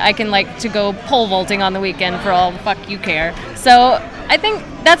 and I can like to go pole vaulting on the weekend for all the fuck you care. So I think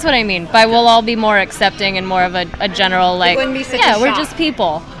that's what I mean by we'll all be more accepting and more of a general, like, it wouldn't be such a shock. We're just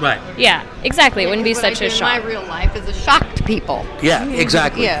people. Right. Yeah, exactly. It wouldn't be such a shock. My real life is a shock to people. Yeah,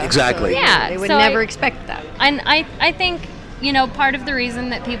 exactly. Yeah, exactly. So Yeah, they would so never expect that. And I think, you know, part of the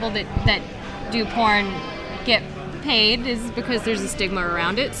reason that people that do porn get paid is because there's a stigma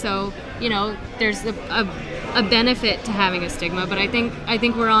around it. So, you know, there's a benefit to having a stigma, but I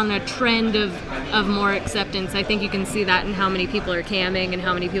think we're on a trend of more acceptance. I think you can see that in how many people are camming and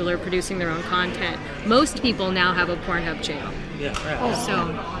how many people are producing their own content. Most people now have a Pornhub channel. Yeah. So,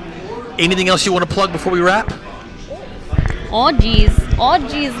 anything else you want to plug before we wrap? oh geez,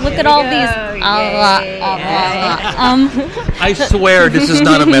 look at all these. I swear this is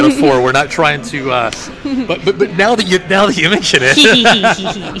not a metaphor. We're not trying to. But now that you mention it,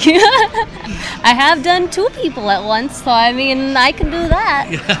 I have done 2 people at once, so I mean I can do that.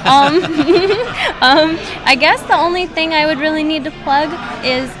 I guess the only thing I would really need to plug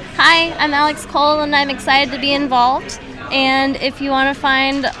is, hi, I'm Alex Cole and I'm excited to be involved. And if you want to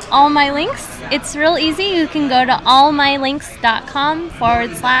find all my links, it's real easy. You can go to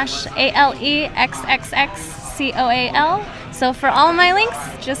allmylinks.com/ALEXXXCOAL. So for all my links,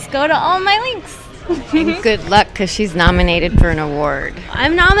 just go to all my links. And good luck, because she's nominated for an award.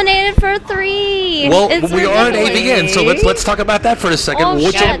 I'm nominated for 3. Well, It's we are at ridiculous. AVN, so let's talk about that for a second. Oh,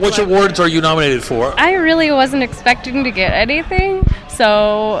 Which awards are you nominated for? I really wasn't expecting to get anything,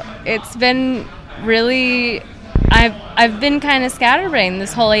 so it's been really. I've been kind of scatterbrained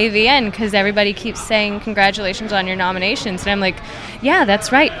this whole AVN because everybody keeps saying congratulations on your nominations, and I'm like, yeah,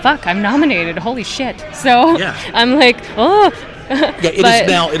 that's right. Fuck, I'm nominated. Holy shit. So I'm like, oh.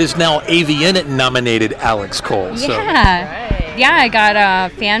 Yeah, it is now AVN nominated Alex Cole. So. Yeah, I got a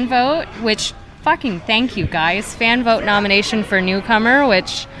fan vote, which fucking thank you guys. Fan vote nomination for newcomer,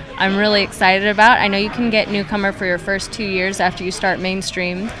 which I'm really excited about. I know you can get newcomer for your first 2 years after you start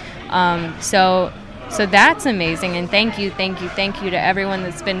mainstream. So that's amazing, and thank you to everyone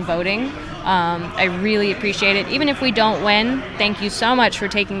that's been voting. I really appreciate it. Even if we don't win, thank you so much for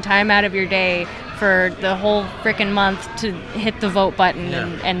taking time out of your day for the whole frickin' month to hit the vote button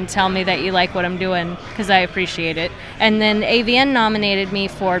and tell me that you like what I'm doing, because I appreciate it. And then AVN nominated me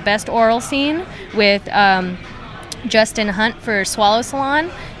for Best Oral Scene with Justin Hunt for Swallow Salon,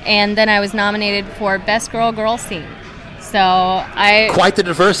 and then I was nominated for Best Girl Scene. So quite the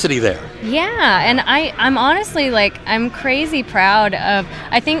diversity there. Yeah, and I'm honestly like, I'm crazy proud of.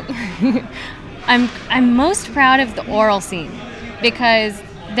 I think I'm most proud of the oral scene, because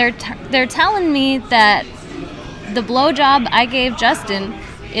they're telling me that the blowjob I gave Justin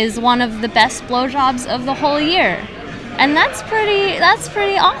is one of the best blowjobs of the whole year, and that's pretty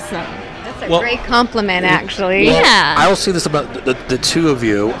awesome. That's a great compliment, actually. Yeah. I'll say this about the two of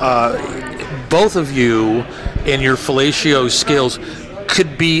you. Both of you and your fellatio skills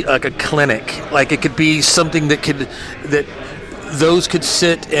could be like a clinic. Like it could be something that those could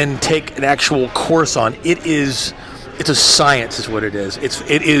sit and take an actual course on. It's a science is what it is.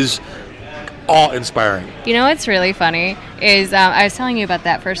 It is awe-inspiring. You know what's really funny is I was telling you about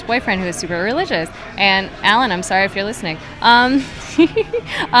that first boyfriend who was super religious, and Alan, I'm sorry if you're listening.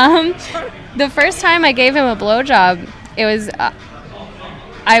 The first time I gave him a blowjob, it was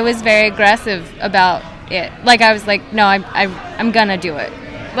I was very aggressive about it. Like I was like, no, I'm gonna do it.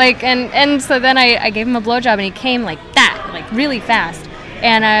 Like and so then I gave him a blowjob and he came like that, like really fast,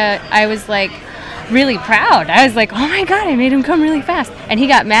 and I was like really proud. I was like, oh my God, I made him come really fast. And he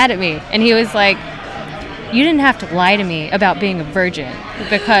got mad at me. And he was like, you didn't have to lie to me about being a virgin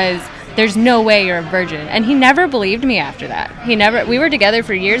because there's no way you're a virgin. And he never believed me after that. We were together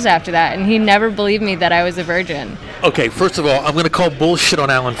for years after that, and he never believed me that I was a virgin. Okay, first of all, I'm going to call bullshit on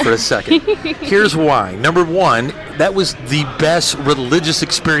Alan for a second. Here's why. Number one, that was the best religious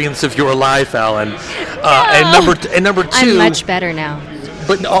experience of your life, Alan. And number two, I'm much better now.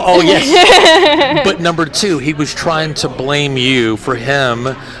 But yes. But number two, he was trying to blame you for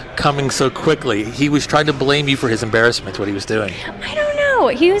him coming so quickly. He was trying to blame you for his embarrassment. What he was doing. I don't know.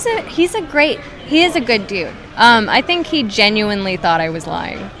 He is a good dude. I think he genuinely thought I was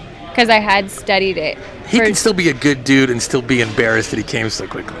lying because I had studied it. He can still be a good dude and still be embarrassed that he came so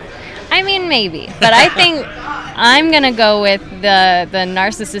quickly. I mean, maybe, but I think I'm gonna go with the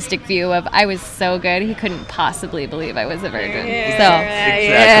narcissistic view of I was so good he couldn't possibly believe I was a virgin. Exactly.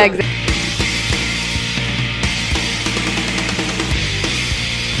 Yeah, exactly.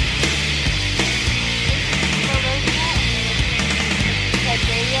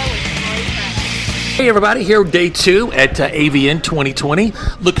 Hey everybody, here day 2 at AVN 2020.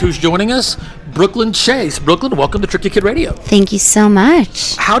 Look who's joining us, Brooklyn Chase. Brooklyn, welcome to Tricky Kid Radio. Thank you so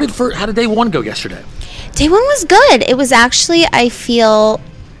much. How did day 1 go yesterday? Day 1 was good. It was actually, I feel,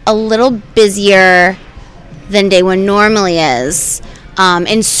 a little busier than day 1 normally is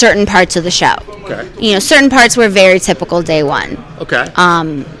in certain parts of the show. Okay. You know, certain parts were very typical day 1. Okay.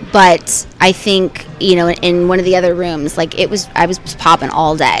 But I think, you know, in one of the other rooms, like I was popping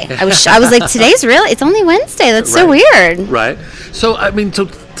all day. I was like, today's it's only Wednesday. That's so weird. Right. So, I mean,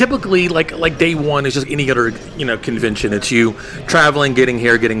 typically, like day 1 is just any other, convention. It's you traveling, getting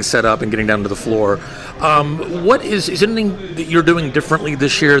here, getting set up, and getting down to the floor. What is anything that you're doing differently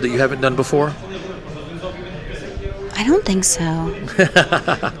this year that you haven't done before? I don't think so.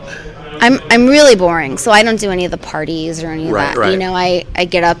 I'm really boring, so I don't do any of the parties or any of that. Right. You know, I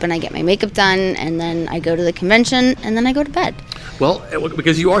get up and I get my makeup done, and then I go to the convention, and then I go to bed. Well,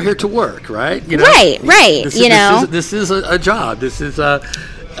 because you are here to work, right? Right. This is a job. This is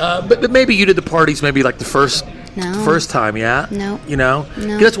but maybe you did the parties maybe like the first time, yeah? No. No.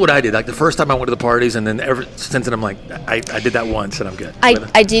 That's what I did. Like the first time I went to the parties, and then ever since then I'm like, I did that once and I'm good.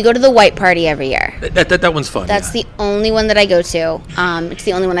 I do go to the white party every year. That one's fun. That's the only one that I go to. It's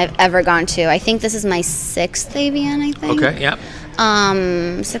the only one I've ever gone to. I think this is my 6th AVN, I think. Okay, yeah.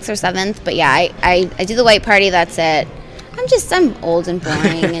 6th or 7th, but yeah, I do the white party, that's it. I'm old and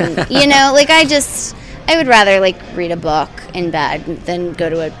boring, and I would rather like read a book in bed than go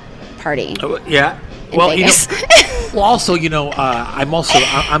to a party. Yeah. Well, Vegas. I'm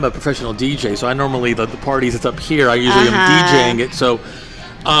a professional DJ, so I normally the parties that's up here. I usually am DJing it. So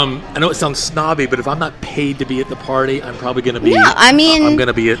I know it sounds snobby, but if I'm not paid to be at the party, I'm probably going to be. No, I mean, I'm going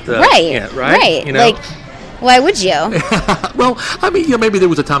to be at the right. You know? Like, why would you? Well, I mean, maybe there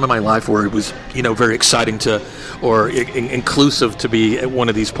was a time in my life where it was, very exciting or inclusive to be at one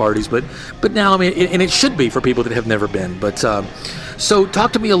of these parties. But now, I mean, and it should be for people that have never been. But so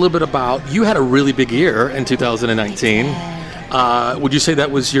talk to me a little bit about, you had a really big year in 2019. Would you say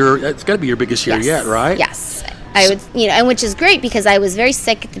that was it's got to be your biggest year yet, right? Yes. I would, and which is great because I was very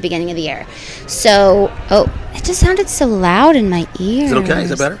sick at the beginning of the year. So, it just sounded so loud in my ears. Is it okay? Is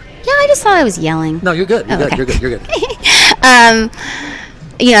that better? Yeah, I just thought I was yelling. No, you're good. You're good. Okay. You're good.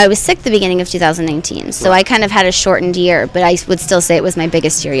 I was sick at the beginning of 2019, so I kind of had a shortened year, but I would still say it was my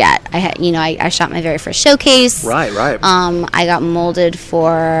biggest year yet. I had, I shot my very first showcase. Right. I got molded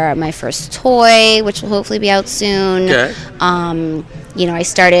for my first toy, which will hopefully be out soon. Okay. I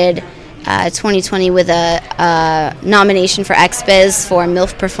started 2020 with a nomination for XBiz for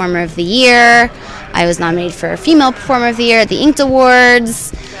MILF Performer of the Year. I was nominated for Female Performer of the Year at the Inked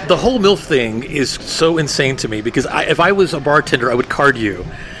Awards. The whole MILF thing is so insane to me because if I was a bartender, I would card you.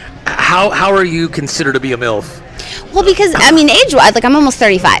 How are you considered to be a MILF? Well, because, age-wise, I'm almost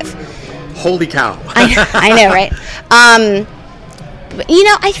 35. Holy cow. I know, right? But,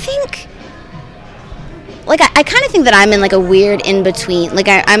 I think, like I kind of think that I'm in like a weird in between. Like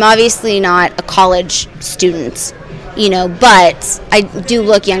I'm obviously not a college student, you know, but I do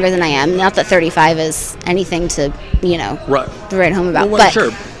look younger than I am. Not that 35 is anything to, you know, write home about. Well, but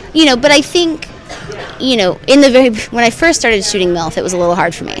sure. you know, but I think, you know, when I first started shooting MILF, it was a little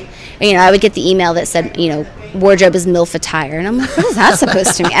hard for me. You know, I would get the email that said, you know, wardrobe is MILF attire, and I'm like, what is that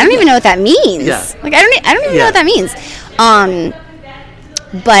supposed to mean? I don't even know what that means. Yeah. Like I don't even know what that means.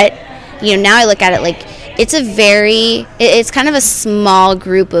 But you know, now I look at it like it's kind of a small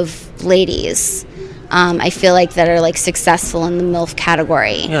group of ladies. I feel like that are like successful in the MILF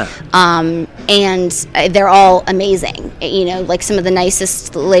category. Yeah. And they're all amazing. You know, like some of the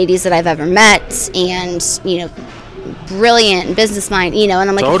nicest ladies that I've ever met, and you know, brilliant and business mind. You know, and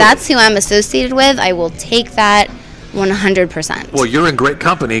I'm like, Totally. if that's who I'm associated with, I will take that 100%. Well, you're in great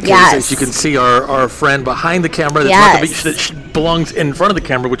company because Yes. as you can see, our friend behind the camera, that's Yes. that belongs in front of the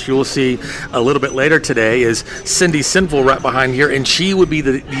camera, which you will see a little bit later today, is Cindy Sinful right behind here, and she would be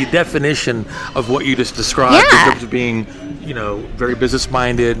the definition of what you just described in Yeah. terms of being, you know, very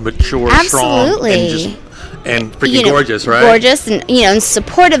business-minded, mature, Absolutely. strong, and freaking You know, gorgeous, right? Gorgeous, and you know, and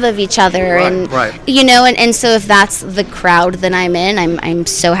supportive of each other, Right, and right. you know, and so if that's the crowd that I'm in, I'm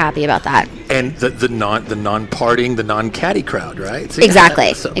so happy about that. And the non-partying, the non-catty crowd, right? So, yeah,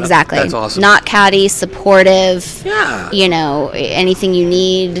 Exactly, so exactly. That's awesome. Not catty, supportive. Yeah. You know, anything you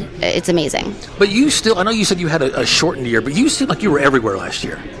need, it's amazing. But you still, I know you said you had a shortened year, but you seem like you were everywhere last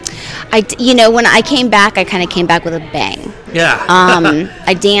year. You know, when I came back, I kind of came back with a bang. Yeah.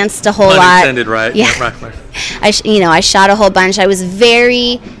 I danced a whole Pun lot. intended, right? Yeah. Right. I shot a whole bunch. I was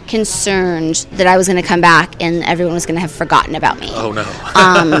very concerned that I was going to come back and everyone was going to have forgotten about me. Oh no.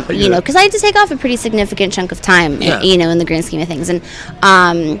 You know, because I had to take off a pretty significant chunk of time, Yeah. you know, in the grand scheme of things. And,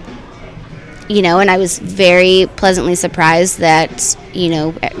 you know, and I was very pleasantly surprised that, you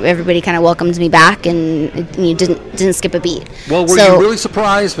know, everybody kind of welcomed me back and you didn't skip a beat. Well, were you really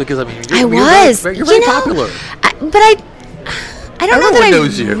surprised? Because, I mean, you're was. You're You very know, popular. I don't know that Everyone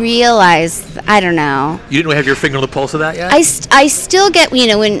knows you. I realized, I don't know. You didn't have your finger on the pulse of that yet? I still get, you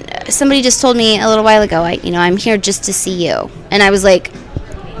know, when somebody just told me a little while ago, I'm here just to see you. And I was like,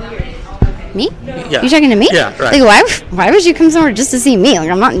 me? Yeah. You talking to me? Yeah, right. Like, why would you come somewhere just to see me? Like,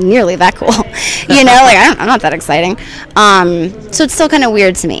 I'm not nearly that cool. You know, like, I'm not that exciting. So it's still kind of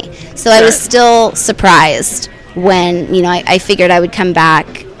weird to me. So I was still surprised when, you know, I figured I would come back,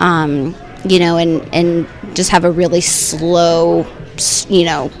 you know, and just have a really slow, you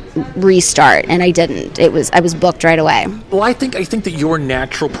know, restart, and I didn't. I was booked right away. Well, I think that your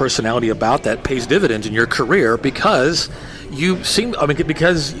natural personality about that pays dividends in your career because you seem, I mean,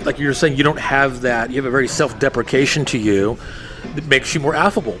 because like you're saying, you don't have that, you have a very self-deprecation to you that makes you more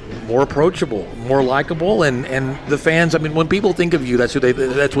affable, more approachable, more likable, and the fans, I mean, when people think of you, that's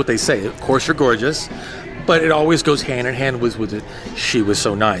what they say. Of course, you're gorgeous. But it always goes hand in hand with it. She was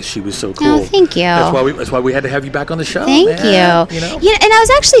so nice. She was so cool. Oh, thank you. That's why we had to have you back on the show. Thank man. you. You know? Yeah, and I was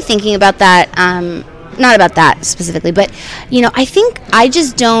actually thinking about that. Not about that specifically, but you know, I think I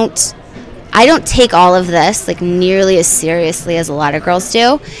don't take all of this like nearly as seriously as a lot of girls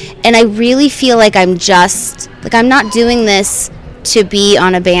do, and I really feel like I'm not doing this to be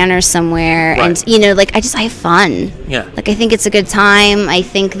on a banner somewhere, Right. and you know, like I have fun. Yeah. Like I think it's a good time. I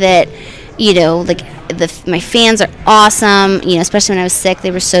think that, you know, like my fans are awesome, you know, especially when I was sick.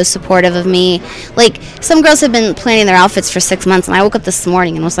 They were so supportive of me. Like, some girls have been planning their outfits for 6 months, and I woke up this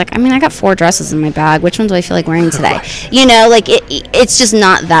morning and was like, I mean, I got 4 dresses in my bag. Which one do I feel like wearing today? Right. You know, like, it's just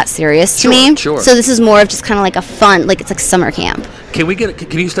not that serious to me. Sure. So this is more of just kind of like a fun, like, it's like summer camp. Can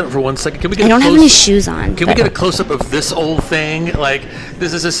you stand up for 1 second? Can we get I don't a have close- any shoes on. Can we get a close-up of this old thing? Like,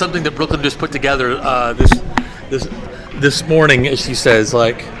 this is something that Brooklyn just put together this morning, as she says,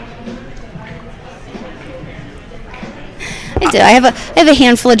 like... I do. I have a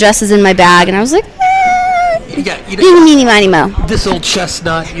handful of dresses in my bag, and I was like, Yeah, eeny, meeny, miny, mo. this old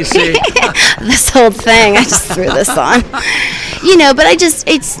chestnut, you see. This whole thing, I just threw this on. You know, but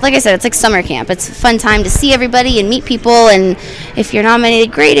it's like I said, it's like summer camp. It's a fun time to see everybody and meet people, and if you're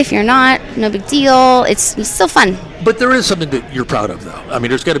nominated, great. If you're not, no big deal. It's still fun. But there is something that you're proud of, though. I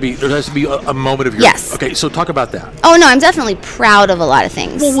mean, there has to be a moment of your... Yes. Okay, so talk about that. Oh, no, I'm definitely proud of a lot of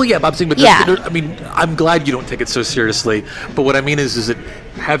things. Well, yeah, but I'm saying, but Yeah. I mean, I'm glad you don't take it so seriously. But what I mean is that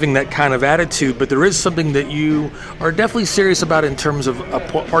having that kind of attitude, but there is something that you are definitely serious about in terms of a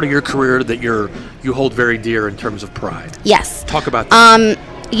part of your career that you hold very dear in terms of pride. Yes. Talk about that.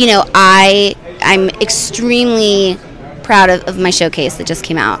 You know, I'm extremely proud of my showcase that just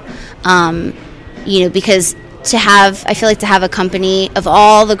came out. You know, because I feel like to have a company of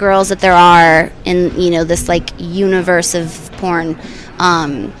all the girls that there are in, you know, this like universe of porn,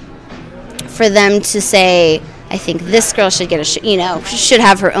 for them to say, I think this girl should get should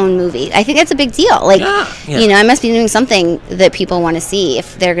have her own movie. I think that's a big deal. Like, I must be doing something that people want to see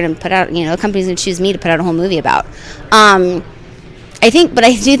if they're going to put out, a company's going to choose me to put out a whole movie about. I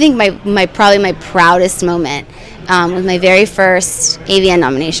do think my probably my proudest moment was my very first AVN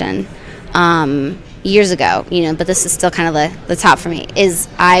nomination years ago, but this is still kind of the top for me, is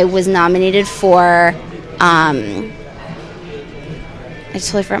I was nominated for I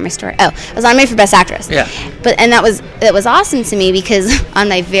totally forgot my story. Oh, I was nominated for Best Actress. Yeah. And that was awesome to me because on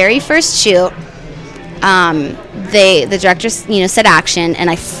my very first shoot, the director, said action, and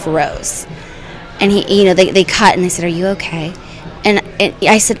I froze. And they cut and they said, "Are you okay?" And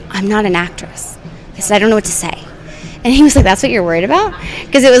I said, "I'm not an actress." I said, "I don't know what to say." And he was like, "That's what you're worried about?"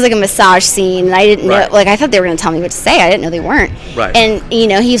 Because it was like a massage scene, and I didn't know. Like, I thought they were going to tell me what to say. I didn't know they weren't. Right. And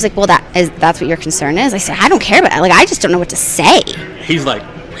he was like, "Well, that's what your concern is." I said, "I don't care about it. Like, I just don't know what to say." He's like,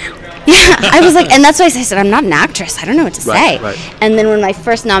 yeah. I was like, and that's why I said, "I'm not an actress. I don't know what to say." Right. And then when my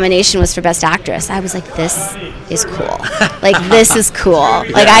first nomination was for Best Actress, I was like, "This is cool. Like, this is cool.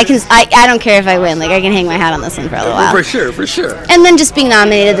 Like, I don't care if I win. Like, I can hang my hat on this one for a little while." For sure. And then just being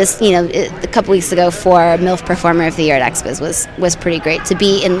nominated a couple weeks ago for MILF Performer of the Year at Expos was pretty great. To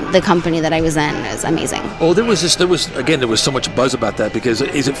be in the company that I was in was amazing. Oh, there was so much buzz about that, because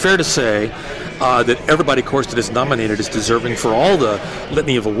is it fair to say that everybody, of course, that is nominated is deserving for all the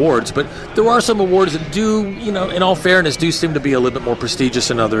litany of awards, but there are some awards that do, in all fairness, do seem to be a little bit more prestigious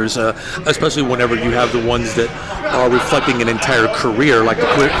than others, especially whenever you have the ones that are reflecting an entire career, like the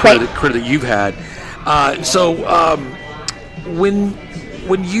career that you've had. So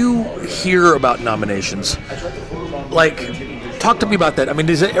when you hear about nominations, like, talk to me about that. I mean,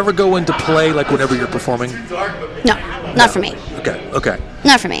 does it ever go into play, like, whenever you're performing? No, not for me. Okay.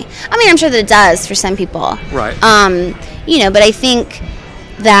 Not for me. I mean, I'm sure that it does for some people. Right. But I think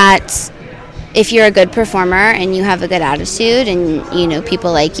that if you're a good performer and you have a good attitude and,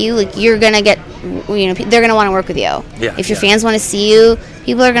 people like you, like, you're going to get, they're going to want to work with you. Yeah, if your fans want to see you,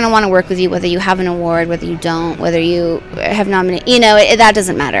 people are going to want to work with you, whether you have an award, whether you don't, whether you have nominated, that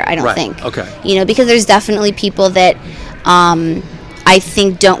doesn't matter, I don't think. Okay. Because there's definitely people that I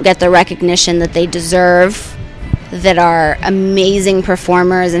think don't get the recognition that they deserve, that are amazing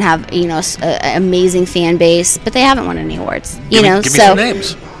performers and have, an amazing fan base, but they haven't won any awards. Give me some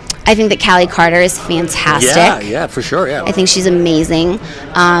names. I think that Callie Carter is fantastic. Yeah, for sure, yeah. I think she's amazing.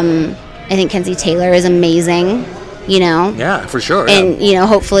 I think Kenzie Taylor is amazing, Yeah, for sure. And,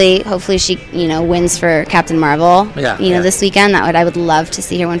 hopefully she, wins for Captain Marvel, this weekend. I would love to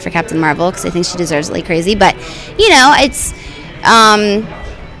see her win for Captain Marvel, because I think she deserves it like crazy. But, it's,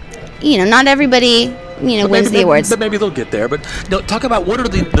 not everybody, wins the awards. But maybe they'll get there. But talk about, what are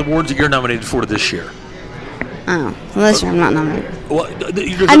the awards that you're nominated for this year? Oh, well, this year I'm not nominated. Well,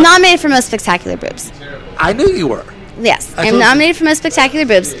 I'm nominated for Most Spectacular Boobs. I knew you were. Yes, I'm nominated for Most Spectacular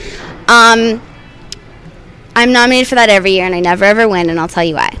Boobs. I'm nominated for that every year, and I never ever win, and I'll tell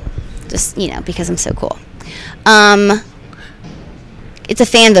you why. Just, because I'm so cool. It's a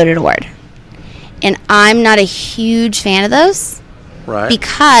fan-voted award, and I'm not a huge fan of those. Right.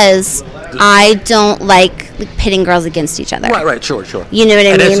 Because I don't like pitting girls against each other. Right, sure. You know what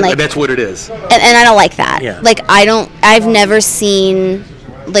I mean? And that's what it is. And I don't like that. Yeah. Like, I've never seen,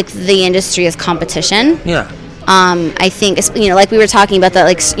 like, the industry as competition. Yeah. I think, like we were talking about that,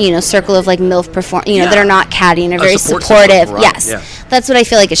 like, circle of, like, MILF perform, that are not catty and are very supportive. Right. Yes. Yeah. That's what I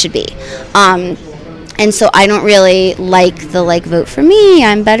feel like it should be. And so I don't really like the, like, vote for me,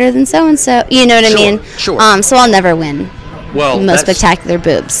 I'm better than so-and-so. You know what I mean? Sure. So I'll never win. Well, Most Spectacular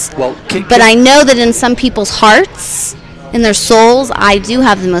Boobs. Well, but I know that in some people's hearts, in their souls, I do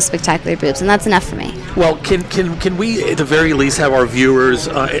have the most spectacular boobs, and that's enough for me. Well, can we at the very least have our viewers?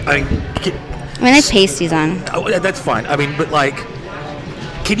 I have pasties on. Oh, that's fine. I mean, but, like,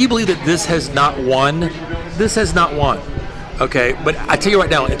 can you believe that this has not won? This has not won. Okay, but I tell you right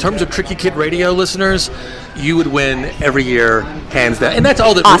now, in terms of Tricky Kid Radio listeners, you would win every year, hands down, and that's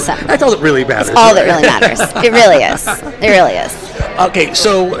all that. Awesome. That's all that really matters. That's all that really matters. It really is. It really is. Okay,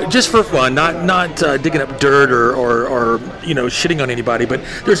 so just for fun, not digging up dirt or shitting on anybody, but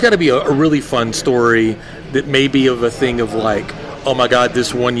there's got to be a really fun story that may be of a thing of, like, oh my God,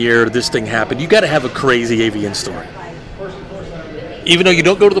 this one year this thing happened. You got to have a crazy AVN story. Even though you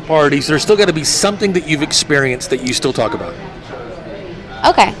don't go to the parties, there's still got to be something that you've experienced that you still talk about.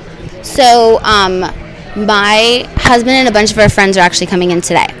 Okay. So, my husband and a bunch of our friends are actually coming in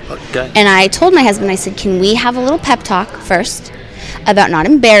today. Okay. And I told my husband, I said, can we have a little pep talk first about not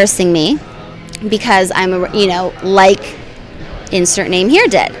embarrassing me, because I'm, like insert name here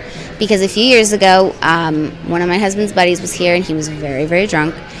did. Because a few years ago, one of my husband's buddies was here, and he was very, very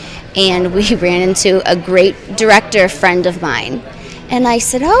drunk. and we ran into a great director friend of mine. And I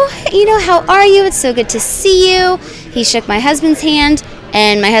said, oh, how are you? It's so good to see you. He shook my husband's hand,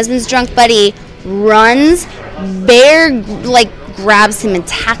 and my husband's drunk buddy runs, grabs him and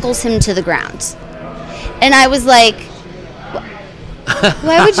tackles him to the ground. And I was like,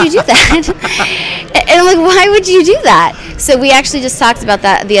 why would you do that? And I'm like, why would you do that? So we actually just talked about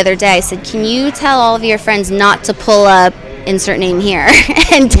that the other day. I said, can you tell all of your friends not to pull up insert name here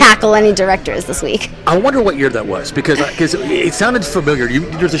and tackle any directors this week? I wonder what year that was, because it sounded familiar.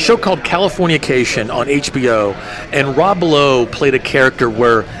 There's a show called Californication on HBO, and Rob Lowe played a character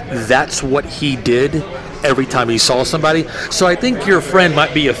where that's what he did every time he saw somebody. So I think your friend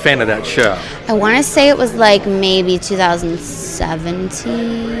might be a fan of that show. I want to say it was like maybe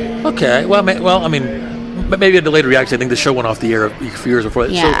 2017. Okay. Well, I mean, maybe at a later reaction. I think the show went off the air a few years before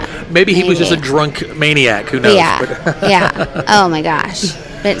that. Yeah, so maybe he was just a drunk maniac. Who knows? Yeah. Yeah. Oh my gosh.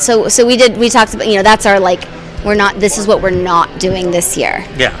 But so we talked about, that's our this is what we're not doing this year.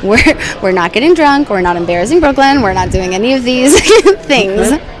 Yeah. We're not getting drunk, we're not embarrassing Brooklyn, we're not doing any of these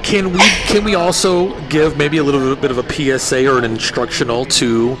things. Can we also give maybe a little bit of a PSA or an instructional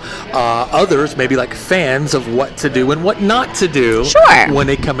to others, maybe like fans, of what to do and what not to do when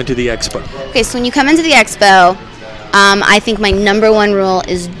they come into the expo? Okay, so when you come into the expo, I think my number one rule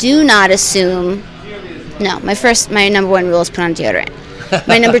is do not assume. No, my number one rule is put on deodorant.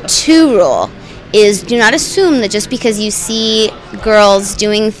 My number two rule is do not assume that just because you see girls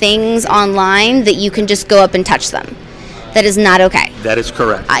doing things online that you can just go up and touch them. That is not okay. That is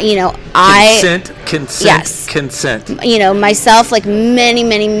correct. Consent. Myself, like many,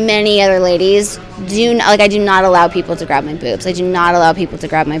 many, many other ladies, I do not allow people to grab my boobs. I do not allow people to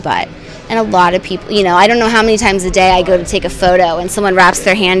grab my butt. And a lot of people, I don't know how many times a day I go to take a photo and someone wraps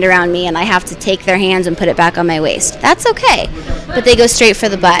their hand around me and I have to take their hands and put it back on my waist. That's okay. But they go straight for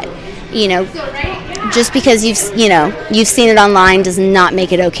the butt. Just because you've seen it online does not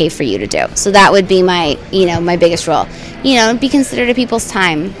make it okay for you to do. So that would be my biggest rule. Be considerate of people's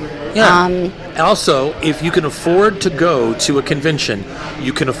time. Yeah. Also, if you can afford to go to a convention,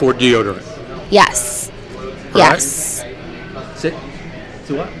 you can afford deodorant. Yes. Right? Yes. Sit.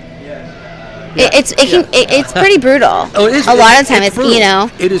 To what? It's pretty brutal. Oh, it is. A lot of time it's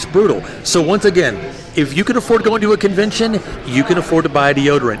it is brutal. So once again, if you can afford going to a convention, you can afford to buy a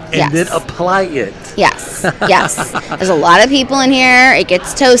deodorant and then apply it. Yes. There's a lot of people in here. It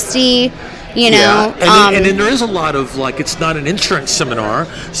gets toasty. Yeah. And then there is a lot of it's not an insurance seminar,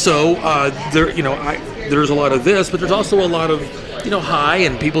 so there's a lot of this, but there's also a lot of high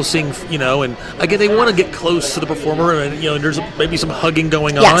and people seeing and again they want to get close to the performer and there's maybe some hugging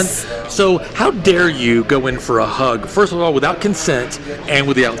going on. So how dare you go in for a hug, first of all, without consent and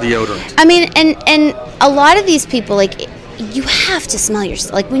without deodorant? I mean, and a lot of these people you have to smell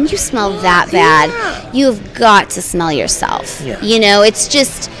yourself. When you smell that bad, you've got to smell yourself. It's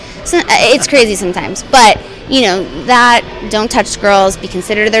just it's crazy sometimes, but that don't touch girls, be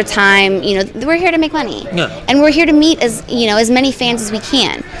considerate of their time. We're here to make money, and we're here to meet as many fans as we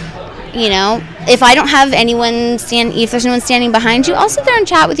can. If I don't have anyone if there's no one standing behind you, I'll sit there and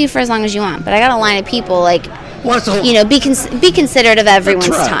chat with you for as long as you want. But I got a line of people be considerate of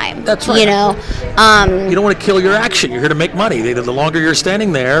everyone's time. That's right. You don't want to kill your action. You're here to make money. The longer you're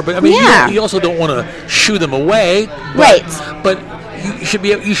standing there, but I mean, you also don't want to shoo them away. But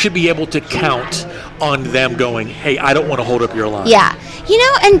you should be able to count on them going, hey, I don't want to hold up your line. Yeah.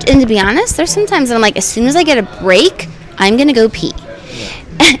 And to be honest, there's sometimes that I'm like, as soon as I get a break, I'm going to go pee.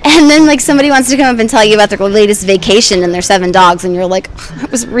 And then somebody wants to come up and tell you about their latest vacation and their 7 dogs, and you're like, I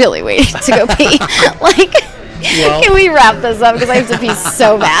was really waiting to go pee. Can we wrap this up, because I have to pee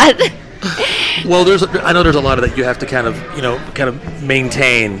so bad. Well, I know there's a lot of that you have to kind of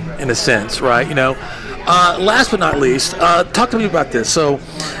maintain in a sense, right? Last but not least, talk to me about this. So,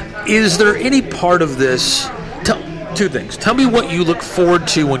 is there any part of this? Two things. Tell me what you look forward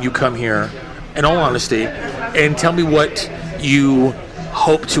to when you come here, in all honesty, and tell me what you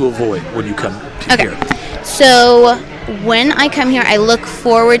hope to avoid when you come here. So, when I come here, I look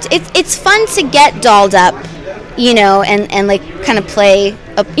forward to it's fun to get dolled up, and kind of play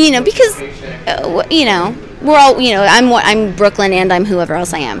up, because we're all, I'm Brooklyn and I'm whoever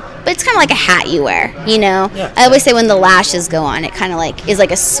else I am. But it's kind of like a hat you wear, I always say when the lashes go on, it kind of is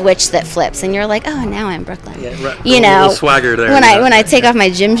like a switch that flips, and you're like, oh, now I'm Brooklyn. Yeah, right. A little swagger there. When I take off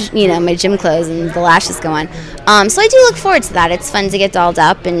my gym, my gym clothes and the lashes go on. So I do look forward to that. It's fun to get dolled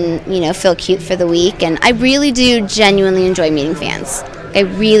up and, feel cute for the week. And I really do genuinely enjoy meeting fans. I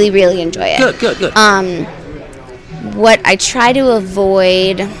really, really enjoy it. Good. What I try to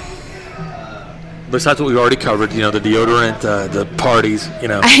avoid... Besides what we already covered, the deodorant, the parties,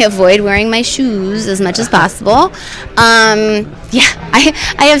 I avoid wearing my shoes as much as possible. I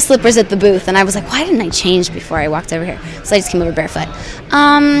have slippers at the booth, and I was like, why didn't I change before I walked over here? So I just came over barefoot.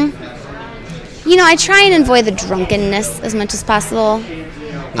 I try and avoid the drunkenness as much as possible.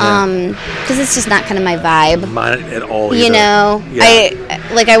 Because it's just not kind of my vibe. Mine at all.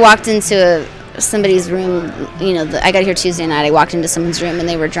 I walked into somebody's room. I got here Tuesday night. I walked into someone's room and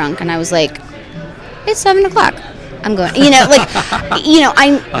they were drunk, and I was like, "It's 7:00. I'm going."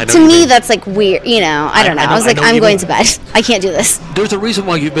 To me that's like weird. I don't know. I was like, I'm going to bed. I can't do this. There's a reason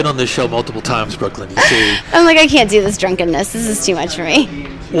why you've been on this show multiple times, Brooklyn. You see. I'm like, I can't do this drunkenness. This is too much for me.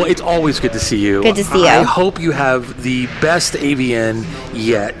 Well, it's always good to see you. Good to see you. I hope you have the best AVN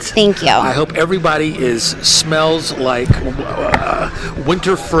yet. Thank you. I hope everybody smells like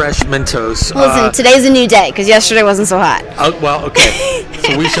winter fresh Mentos. Listen, today's a new day because yesterday wasn't so hot. Well, okay.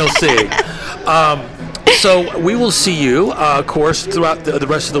 So we shall see. So we will see you, of course, throughout the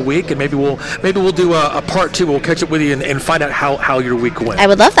rest of the week, and maybe we'll do a part 2. We'll catch up with you and find out how your week went. I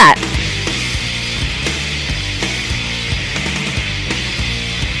would love that.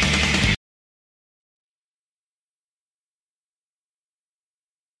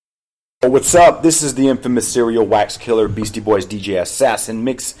 What's up? This is the infamous serial wax killer Beastie Boys DJ Assassin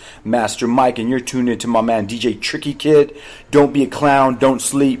Mix Master Mike, and you're tuned into my man DJ Tricky Kid. Don't be a clown, don't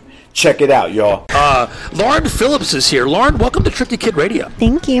sleep. Check it out, y'all. Lauren Phillips is here. Lauren, welcome to Tricky Kid Radio.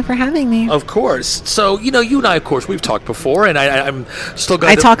 Thank you for having me. Of course. So, you and I, of course, we've talked before, and I'm still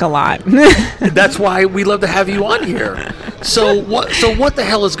glad I talk a lot. That's why we love to have you on here. So what the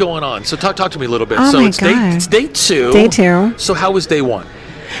hell is going on? So talk to me a little bit. Oh, so my it's God. day 2. Day 2. So how was day 1?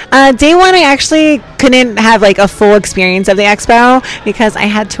 Day 1, I actually couldn't have like a full experience of the expo because I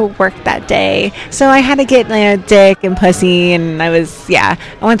had to work that day. So I had to get dick and pussy, and I was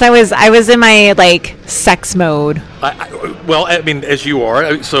Once I was in my like sex mode. As you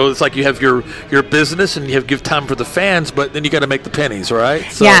are. So it's like you have your business and you have give time for the fans, but then you got to make the pennies, right?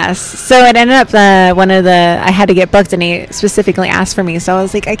 So. Yes. So it ended up I had to get booked, and he specifically asked for me. So I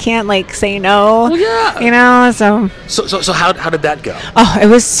was like, I can't like say no. Well, yeah. So how did that go? Oh, it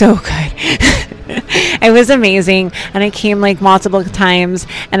was so good. It was amazing, and I came like multiple times,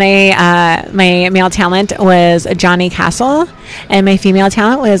 and my male talent was Johnny Castle, and my female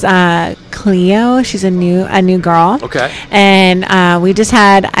talent was Cleo. She's a new girl. Okay. And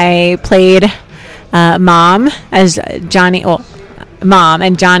I played mom as Johnny. Well, mom,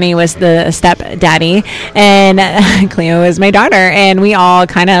 and Johnny was the stepdaddy, and Cleo is my daughter, and we all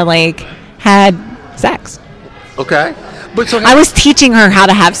kind of like had sex. Okay. But so I was teaching her how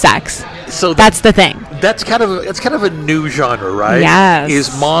to have sex. So that's the thing. That's kind of a new genre, right? Yes.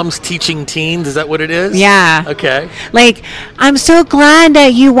 Is moms teaching teens? Is that what it is? Yeah. Okay. Like, I'm so glad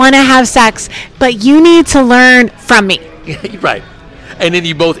that you want to have sex, but you need to learn from me. Right. And then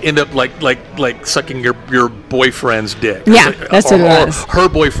you both end up like sucking your boyfriend's dick. Yeah, that's what it was. Her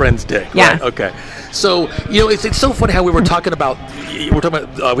boyfriend's dick. Yeah. Right? Okay. So it's so funny how we were talking about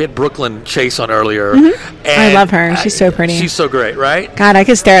we had Brooklyn Chase on earlier. Mm-hmm. And I love her. She's so pretty. She's so great, right? God, I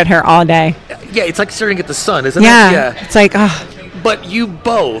could stare at her all day. Yeah, it's like staring at the sun, isn't it? Yeah. It's like, oh. But you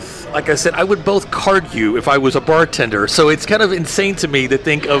both, like I said, I would both card you if I was a bartender. So it's kind of insane to me to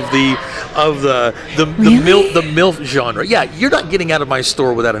think of the Really? MILF genre. Yeah, you're not getting out of my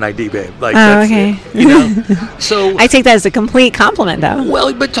store without an ID, babe. Like, okay. So I take that as a complete compliment, though.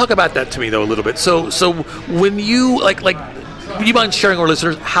 Well, but talk about that to me though a little bit. So when you would you mind sharing with our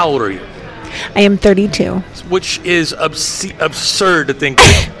listeners, how old are you? I am 32. Which is absurd to think.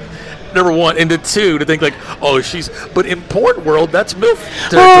 Number one, and two, to think like, oh, but in porn world, that's MILF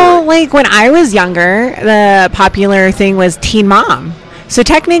territory. Well, like when I was younger, the popular thing was teen mom. So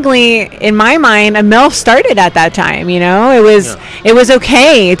technically, in my mind, a MILF started at that time. It was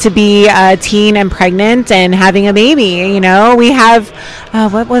okay to be a teen and pregnant and having a baby. We have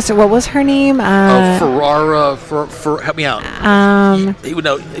what was her name? Ferrara. Help me out.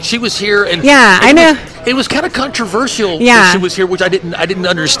 She was here, and I know. It was kind of controversial. Yeah, that she was here, which I didn't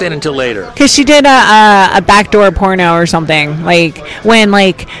understand until later. Because she did a backdoor porno or something, like when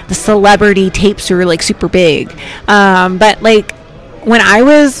like the celebrity tapes were like super big, but like. When I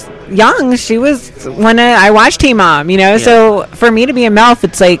was young, she was when I watched Teen Mom, So for me to be a MILF,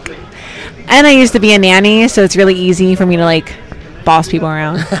 it's like, and I used to be a nanny, so it's really easy for me to like boss people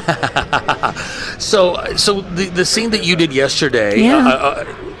around. So the scene that you did yesterday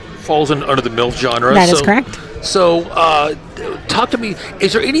falls under the MILF genre. That is correct. So talk to me.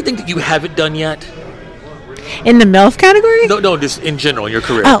 Is there anything that you haven't done yet? In the MILF category? No, just in general in your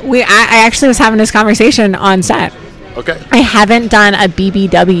career. Oh, I actually was having this conversation on set. Okay. I haven't done a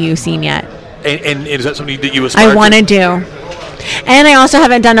BBW scene yet. And is that something that you aspire I want to do. And I also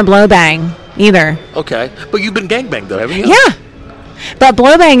haven't done a blow bang either. Okay. But you've been gangbanged, though, haven't you? Yeah. But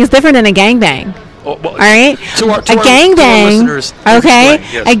blow bang is different than a gangbang. Oh, well, all right? A gangbang, okay?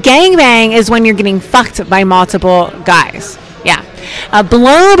 Yes. A gangbang is when you're getting fucked by multiple guys. Yeah. A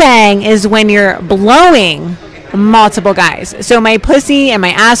blow bang is when you're blowing multiple guys. So my pussy and my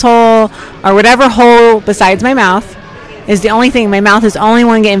asshole or whatever hole besides my mouth is the only thing. My mouth is the only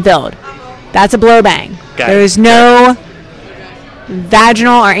one getting filled. That's a blow bang. There's no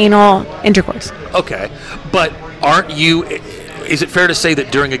vaginal or anal intercourse. Okay. But aren't you... Is it fair to say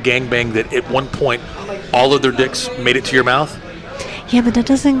that during a gangbang that at one point all of their dicks made it to your mouth? Yeah, but that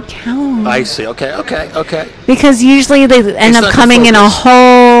doesn't count. I see. Okay. Because usually they end up coming in a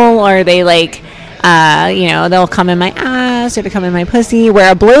hole, or they like, they'll come in my ass or they come in my pussy.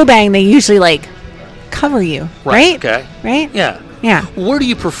 Where a blow bang, they usually like cover you, right? Okay. Right? Yeah. Where do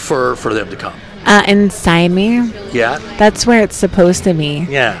you prefer for them to come? Inside me. Yeah. That's where it's supposed to be.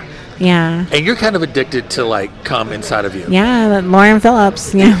 Yeah. Yeah. And you're kind of addicted to like come inside of you. Yeah, Lauren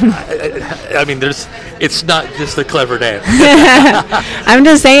Phillips. Yeah. I mean, it's not just a clever name. I'm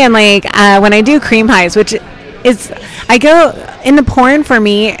just saying, like, when I do cream pies, which is, I go in the porn for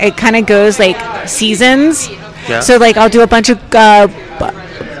me, it kind of goes like seasons. Yeah. So like I'll do a bunch of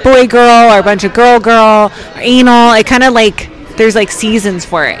boy girl or a bunch of girl or anal. It kind of like, there's like seasons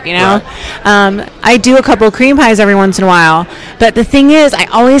for it, you know? Right. I do a couple of cream pies every once in a while, but the thing is, I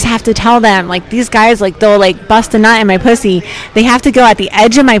always have to tell them, like, these guys, like, they'll like bust a nut in my pussy. They have to go at the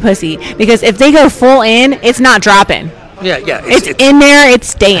edge of my pussy, because if they go full in, it's not dropping. Yeah. It's in there, it's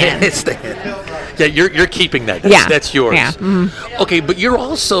staying. It's staying. Yeah, you're keeping that. That's yours. Yeah. Mm-hmm. Okay, but you're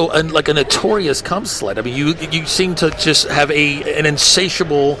also like a notorious cum slut. I mean, you seem to just have an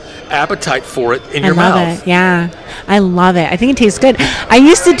insatiable appetite for it in your mouth. I love it. Yeah, I love it. I think it tastes good. I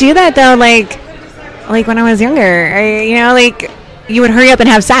used to do that though, like when I was younger. Like you would hurry up and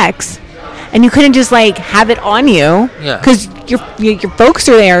have sex, and you couldn't just like have it on you, because your folks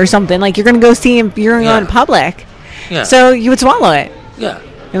are there or something. Like you're gonna go see him. You're gonna go in public. Yeah. So you would swallow it. Yeah.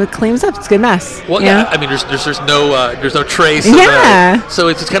 It cleans up. It's a good mess. Well, yeah. I mean, there's no trace. Yeah. So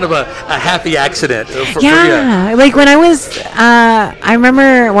it's kind of a happy accident. For you. Like when I was, I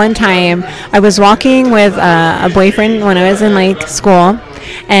remember one time I was walking with a boyfriend when I was in like school,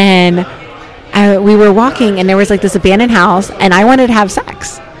 and we were walking, and there was like this abandoned house, and I wanted to have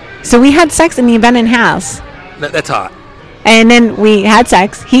sex, so we had sex in the abandoned house. That's hot. And then we had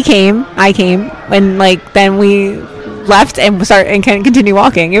sex. He came, I came, and like then we left and continue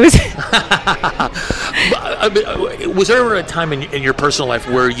walking. It was. Was there ever a time in your personal life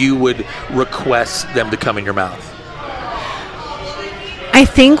where you would request them to come in your mouth? I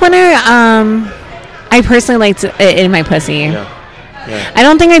think when I personally liked it in my pussy. Yeah. I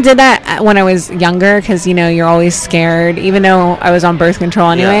don't think I did that when I was younger, because you're always scared, even though I was on birth control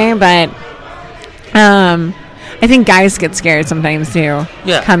anyway. But I think guys get scared sometimes too.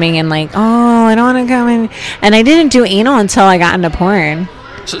 Yeah. Coming in like, oh, I don't want to come in. And I didn't do anal until I got into porn.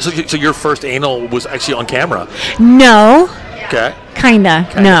 So your first anal was actually on camera? No. Okay. Kinda.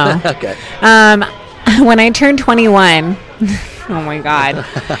 No. Okay. When I turned 21, oh my God,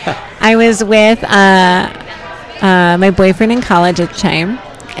 I was with my boyfriend in college at the time,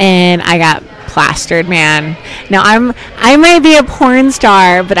 and I got plastered, man. Now I might be a porn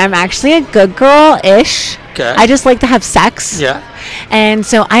star, but I'm actually a good girl-ish. Okay. I just like to have sex. Yeah. And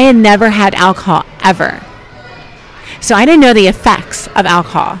so I had never had alcohol ever. So I didn't know the effects of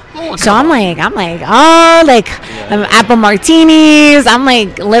alcohol. So I'm like, apple martinis. I'm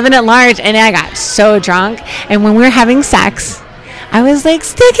like living at large, and I got so drunk. And when we were having sex, I was like,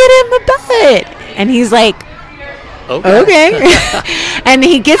 stick it in my butt. And he's like, okay. And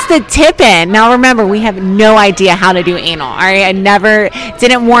he gets the tip in. Now remember, we have no idea how to do anal. All right, I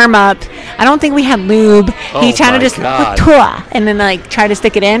didn't warm up. I don't think we had lube. He tried to just and then like try to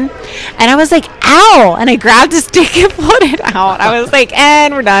stick it in, and I was like, ow! And I grabbed his dick and pulled it out. I was like,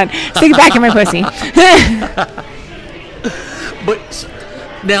 and we're done. Stick it back in my pussy. But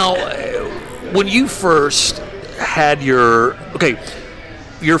now, when you first had your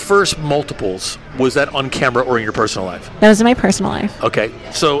first multiples, was that on camera or in your personal life? That was in my personal life. Okay.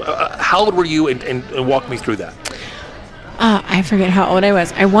 So how old were you, and walk me through that? I forget how old I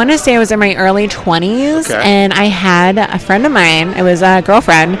was. I want to say I was in my early 20s, and I had a friend of mine. It was a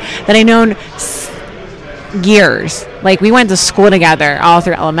girlfriend that I known years. Like, we went to school together all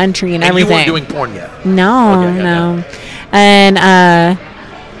through elementary and everything. You weren't doing porn yet? No, no. And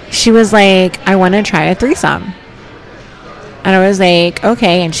she was like, I want to try a threesome. And I was like,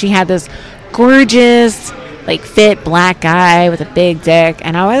 okay. And she had this gorgeous, like, fit black guy with a big dick.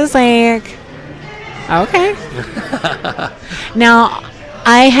 And I was like, Okay. Now,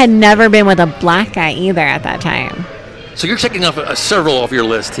 I had never been with a black guy either at that time. So you're checking off several off your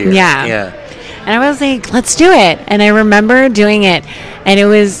list here. Yeah. And I was like, let's do it. And I remember doing it. And it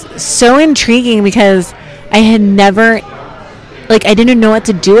was so intriguing because I had never, like, I didn't know what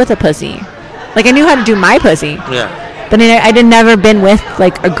to do with a pussy. Like, I knew how to do my pussy. Yeah. But I'd never been with,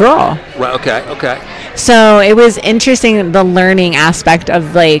 like, a girl. Right, okay. So it was interesting, the learning aspect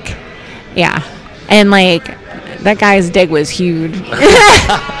of, like, yeah. And, like, that guy's dick was huge.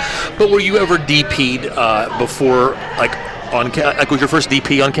 But were you ever DP'd before, like, was your first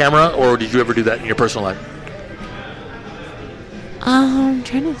DP on camera, or did you ever do that in your personal life? I'm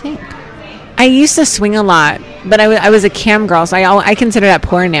trying to think. I used to swing a lot, but I was a cam girl, so I consider that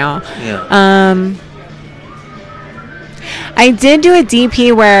porn now. Yeah. I did do a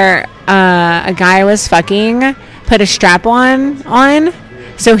DP where a guy was fucking, put a strap-on,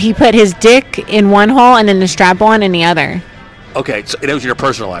 so he put his dick in one hole and then the strap-on in the other. Okay, so that was your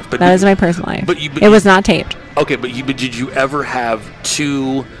personal life. But that was my personal life. But it was not taped. Okay, but did you ever have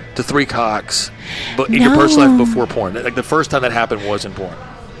 2 to 3 cocks in your personal life before porn? Like, the first time that happened was in porn.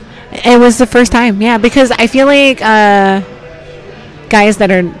 It was the first time, yeah, because I feel like guys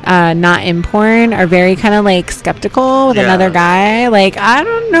that are not in porn are very kind of like skeptical with another guy. Like, I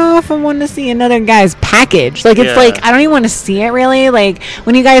don't know if I want to see another guy's package. Like, it's like, I don't even want to see it really. Like,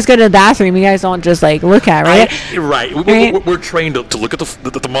 when you guys go to the bathroom, you guys don't just like look at it, right? Right. We're trained to look at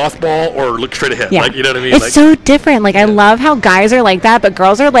the mothball or look straight ahead. Yeah. Like, you know what I mean? It's so different. Like, I love how guys are like that, but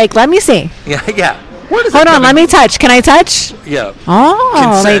girls are like, let me see. Yeah. Hold on, let me touch. Can I touch? Yeah. Oh,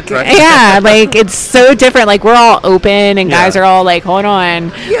 consent, like, right? yeah, like, it's so different. Like, we're all open, and guys are all like, hold on,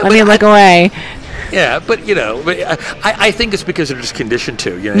 let me look away. Yeah, but I think it's because they're just conditioned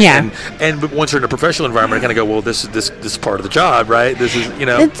to, Yeah. And once they're in a professional environment, they kind of go, well, this is part of the job, right? This is,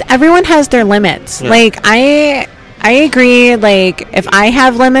 everyone has their limits. Yeah. Like, I agree. Like, if I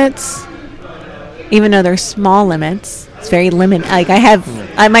have limits, even though they're small limits, it's very limited. Like, I have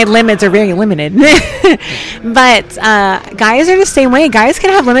my limits are very limited. But guys are the same way. Guys can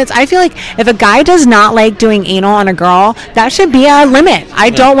have limits. I feel like if a guy does not like doing anal on a girl, that should be a limit.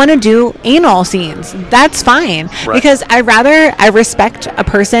 I don't want to do anal scenes. That's fine. Right. Because I respect a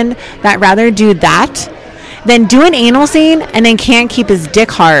person that rather do that than do an anal scene and then can't keep his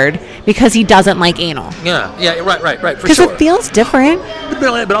dick hard because he doesn't like anal. Yeah, right, for because sure. it feels different.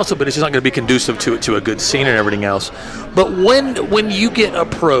 But also, it's just not going to be conducive to a good scene and everything else. But when you get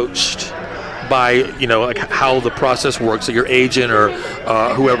approached by, like how the process works, that your agent or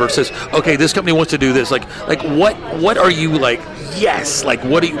whoever says, okay, this company wants to do this, like what are you like? Yes, like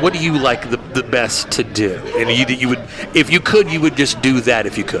what do you like the best to do? And you would, if you could, you would just do that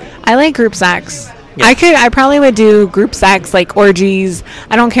if you could. I like group sex. Yeah. I probably would do group sex, like orgies.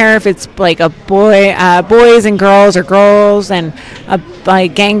 I don't care if it's like a boys and girls, or girls and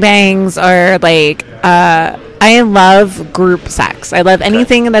like gangbangs, or like I love group sex. I love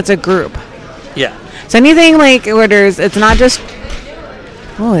anything that's a group. Yeah. So anything like where it's not just.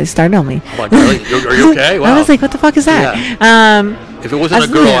 Oh, it started on me. Oh my God, are you okay? Wow. I was like, what the fuck is that? Yeah. If it wasn't a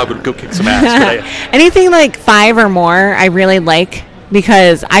girl, I would go kick some ass. Anything like 5 or more, I really like.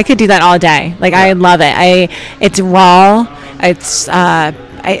 Because I could do that all day. Like, I love it. It's raw. It's I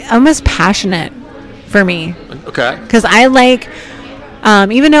almost passionate for me. Okay. Because I like,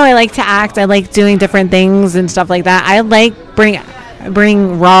 even though I like to act, I like doing different things and stuff like that. I like bring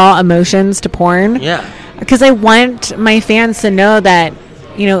raw emotions to porn. Yeah. Because I want my fans to know that,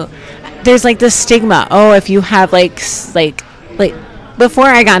 there's like this stigma. Oh, if you have like before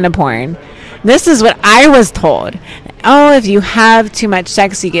I got into porn, this is what I was told. Oh, if you have too much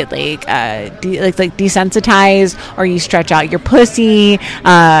sex, you get like desensitized, or you stretch out your pussy.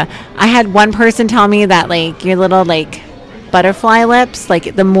 I had one person tell me that like your little like butterfly lips,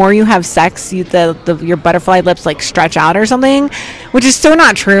 like the more you have sex, your butterfly lips like stretch out or something, which is so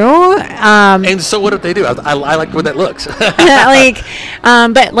not true. And so what if they do? I like the way that looks.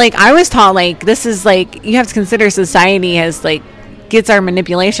 But like I was taught like this is like you have to consider society has like gets our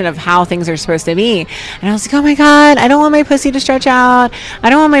manipulation of how things are supposed to be. And I was like, oh my God, I don't want my pussy to stretch out. I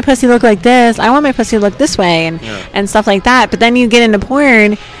don't want my pussy to look like this. I want my pussy to look this way and stuff like that. But then you get into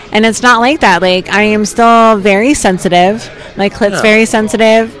porn and it's not like that. Like I am still very sensitive. My clit's very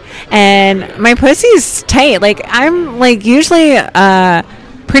sensitive and my pussy's tight. Like I'm like usually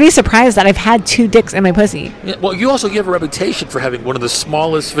pretty surprised that I've had 2 dicks in my pussy. Yeah, well, you have a reputation for having one of the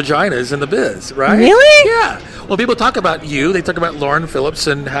smallest vaginas in the biz, right? Really? Yeah. When people talk about you, they talk about Lauren Phillips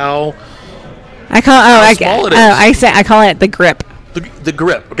and how small it is. I call it the grip. The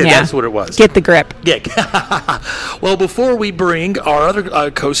grip. Okay, that's what it was. Get the grip. Yeah. Well, before we bring our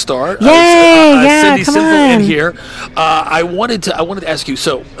other co-star, Yay! Cindy Sinful in here, I wanted to ask you.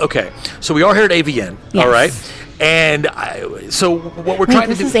 So we are here at AVN. Yes. All right. And so what we're trying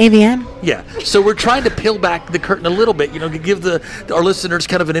to do... This is AVN? Yeah. So we're trying to peel back the curtain a little bit, to give our listeners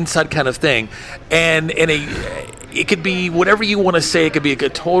kind of an inside kind of thing. And it could be whatever you want to say. It could be a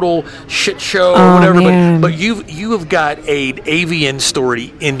total shit show or whatever. Man. But you have got an AVN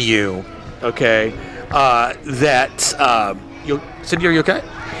story in you, okay, Cindy, are you okay?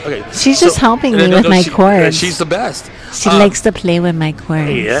 Okay. She's just helping me with my chords. She's the best. She likes to play with my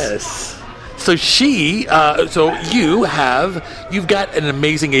chords. Yes. So you've got an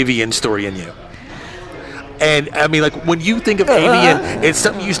amazing AVN story in you. And I mean, like, when you think of AVN, it's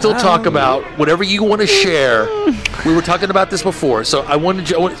something you still talk about, whatever you want to share. We were talking about this before. So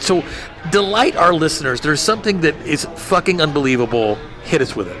so delight our listeners. There's something that is fucking unbelievable. Hit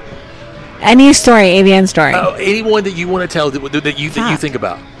us with it. Any story, AVN story. Anyone that you want to tell that you think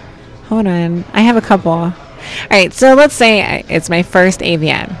about. Hold on. I have a couple. All right, so let's say it's my first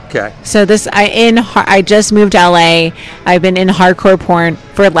AVN. Okay. So I just moved to LA. I've been in hardcore porn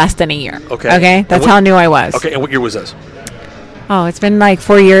for less than a year. Okay. Okay, that's how new I was. Okay, and what year was this? Oh, it's been like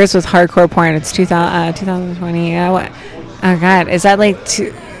 4 years with hardcore porn. It's 2020. What? Oh God, is that like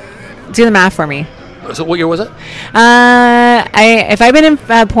do the math for me? So what year was it? I've been in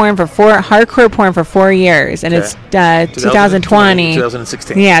hardcore porn for 4 years, and it's 2020,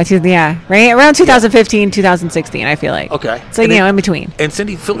 2016. Yeah, right around 2015, 2016. I feel like. Okay. So in between. And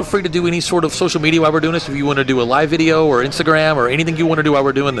Cindy, feel free to do any sort of social media while we're doing this. If you want to do a live video or Instagram or anything you want to do while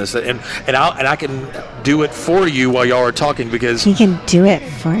we're doing this, and I can do it for you while y'all are talking, because he can do it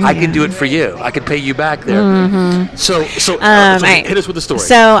for you. I can do it for you. I can pay you back there. Mm-hmm. So hit us with the story.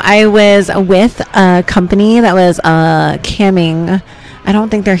 So I was with a company that was camming. I don't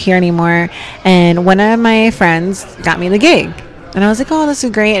think they're here anymore. And one of my friends got me the gig, and I was like, "Oh, this is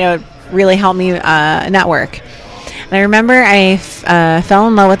great! It would really help me network." And I remember I fell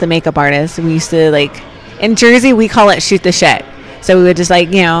in love with the makeup artist. We used to in Jersey, we call it shoot the shit. So we would just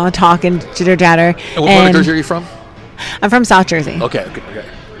talk and chitter chatter. And what part of Jersey are you from? I'm from South Jersey. Okay.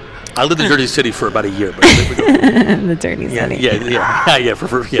 I lived in Jersey City for about a year. But the dirty city. Yeah, for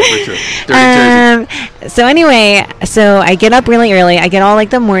sure. Dirty Jersey. So anyway, I get up really early. I get all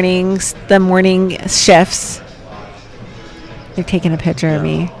the morning shifts. They're taking a picture of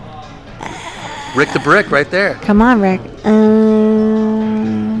me. Rick the Brick right there. Come on, Rick.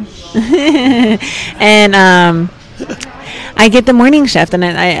 And I get the morning shift, and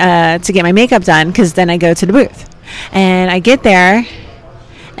I to get my makeup done, because then I go to the booth, and I get there.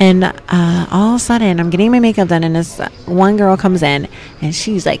 And all of a sudden, I'm getting my makeup done, and this one girl comes in, and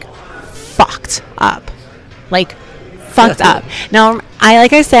she's fucked up, fucked up. Now,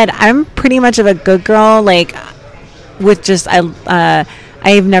 like I said, I'm pretty much of a good girl. With just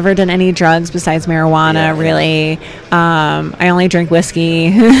I've never done any drugs besides marijuana. Really, I only drink whiskey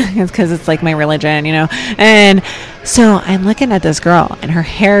because it's my religion, And so I'm looking at this girl, and her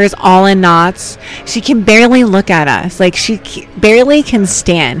hair is all in knots. She can barely look at us. She barely can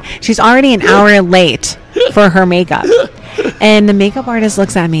stand. She's already an hour late for her makeup. And the makeup artist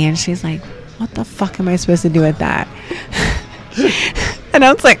looks at me, and she's like, "What the fuck am I supposed to do with that?" And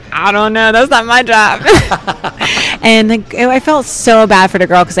I was like, "I don't know. That's not my job." And I felt so bad for the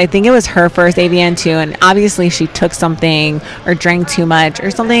girl, because I think it was her first AVN too, and obviously she took something or drank too much or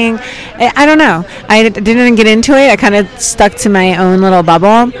something. I don't know. I didn't get into it. I kind of stuck to my own little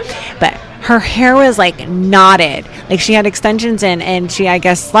bubble. But her hair was knotted. She had extensions in, and she, I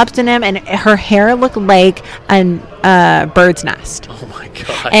guess, slept in them, and her hair looked like a bird's nest. Oh my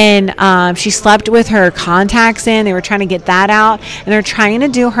God. And she slept with her contacts in. They were trying to get that out, and they're trying to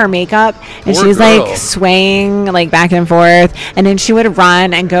do her makeup, and Poor she's girl. swaying back and forth, and then she would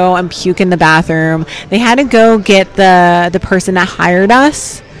run and go and puke in the bathroom. They had to go get the person that hired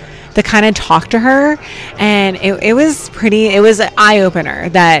us to kind of talk to her, and it was an eye-opener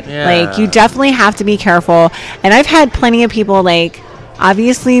that you definitely have to be careful. And I've had plenty of people,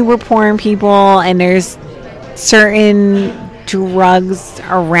 obviously we're porn people, and there's certain drugs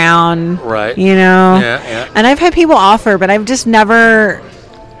around, right? Yeah. And I've had people offer, but I've just never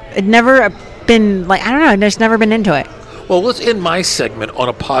been I don't know, I've just never been into it. Well, let's end my segment on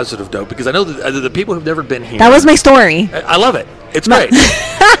a positive note, because I know that the people who've never been here. That was my story. I love it. It's great.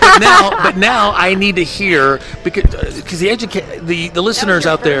 but now I need to hear, because the listeners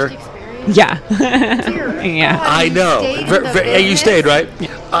out there. Yeah. Yeah. I know. You stayed, right?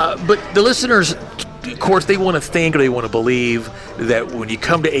 But the listeners of course, they want to think or they want to believe that when you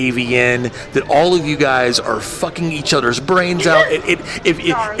come to AVN, that all of you guys are fucking each other's brains out at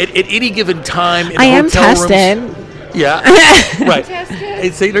any given time. In I am hotel tested. rooms. Yeah, right.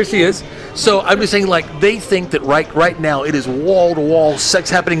 And see, there she is. So I'm just saying, like, they think that right now it is wall to wall sex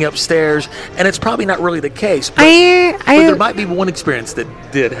happening upstairs, and it's probably not really the case. But, but there might be one experience that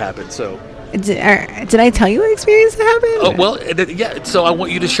did happen. So. Did I tell you what experience that happened? Oh, well, yeah. So I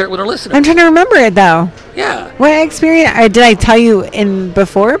want you to share it with our listeners. I'm trying to remember it though. Yeah. What experience? Did I tell you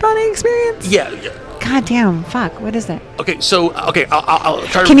before about an experience? Yeah. God damn, fuck. What is that? Okay, so I'll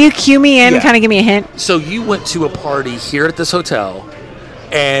try. Can you cue me in? Yeah. Kind of give me a hint. So you went to a party here at this hotel,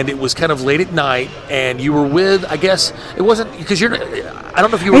 and it was kind of late at night, and you were with, I guess it wasn't because you're. I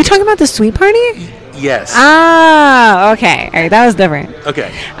don't know if you were. Are you talking about the sweet party? Yes. Ah, okay. All right, that was different.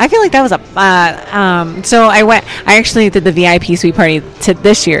 Okay. I feel like that was a. So I actually did the VIP suite party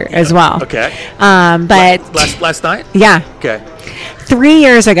this year as well. Okay. But last night. Yeah. Okay. 3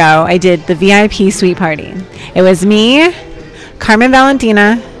 years ago, I did the VIP suite party. It was me, Carmen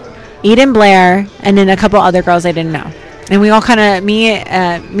Valentina, Eden Blair, and then a couple other girls I didn't know. And we all kind of me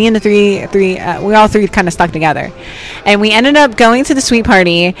and the three we all three kind of stuck together, and we ended up going to the suite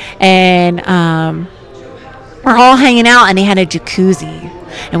party, and we're all hanging out, and they had a jacuzzi,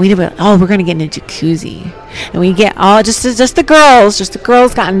 and we're gonna get in a jacuzzi, and we get all just the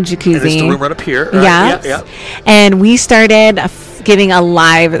girls got in a jacuzzi. And it's the room right up here. Right? Yeah. And we started giving a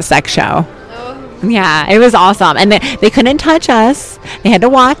live sex show. Yeah, it was awesome, and they couldn't touch us; they had to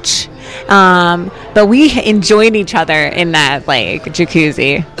watch. But we enjoyed each other in that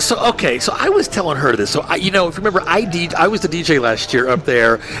jacuzzi. So I was telling her this. So if you remember, I was the DJ last year up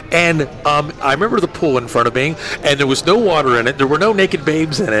there, and I remember the pool in front of me, and there was no water in it. There were no naked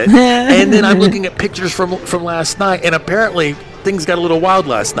babes in it. And then I'm looking at pictures from last night, and apparently things got a little wild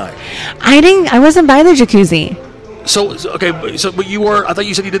last night. I wasn't by the jacuzzi. But you were. I thought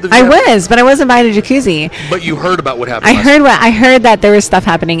you said you did the. I was, but I wasn't by the jacuzzi. But you heard about what happened. I heard that there was stuff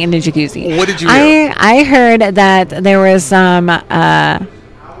happening in the jacuzzi. What did you hear? I heard that there was some. I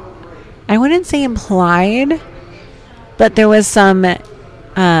wouldn't say implied, but there was some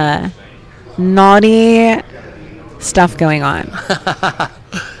naughty stuff going on.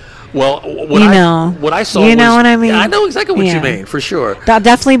 Well, what I saw. You know what I mean? I know exactly what you mean, for sure. That'll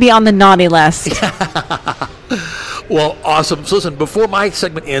definitely be on the naughty list. Well, awesome. So listen, before my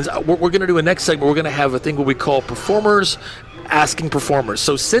segment ends, we're going to do a next segment. We're going to have a thing what we call performers asking performers.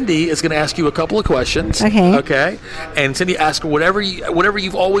 So Cindy is going to ask you a couple of questions. Okay. And Cindy, ask her whatever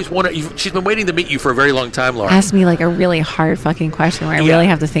you've always wanted. She's been waiting to meet you for a very long time, Laura. Ask me a really hard fucking question where I really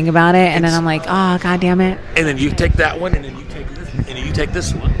have to think about it, and then I'm like, oh, god damn it. And then you take that one, and then you take this, and then you take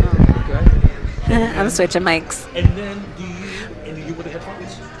this one. Okay. I'm switching mics. And then do you with the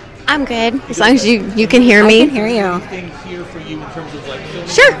headphones? I'm good, as long as you can hear me. I can hear you. Anything here for you in terms of filming?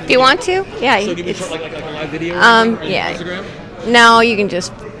 Sure, if you want to. Yeah. So give me like a live video. Yeah. Instagram? No, you can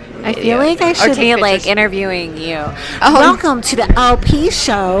just. I feel like I should be interviewing you. Welcome to the LP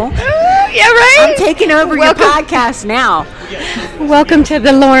show. Yeah, right. I'm taking over your podcast now. Welcome to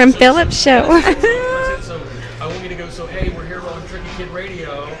the Lauren Phillips show. So I want you to go. So hey, we're here on Tricky Kid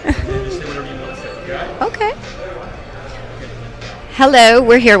Radio. And then just say whatever you want to say. Okay. Hello,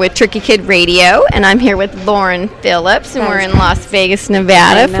 we're here with Tricky Kid Radio, and I'm here with Lauren Phillips, and we're in Las Vegas,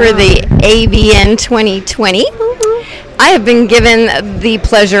 Nevada for the AVN 2020. I have been given the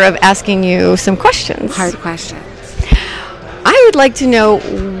pleasure of asking you some questions. Hard questions. I would like to know,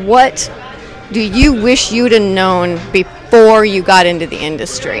 what do you wish you'd have known before you got into the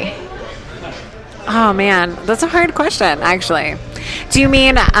industry? Oh, man, that's a hard question, actually. Do you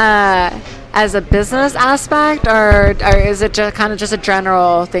mean as a business aspect, or is it just kind of just a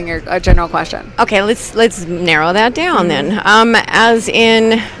general thing, or a general question? Okay, let's narrow that down then. As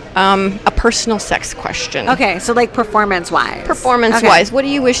in a personal sex question. Okay, so performance-wise. Performance-wise, what do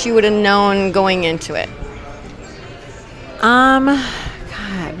you wish you would have known going into it? God.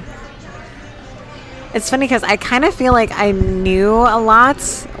 It's funny because I kind of feel like I knew a lot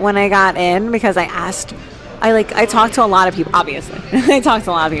when I got in, because I talked to a lot of people, obviously. I talked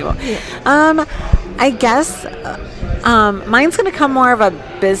to a lot of people. I guess mine's going to come more of a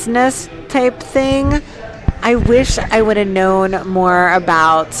business type thing. I wish I would have known more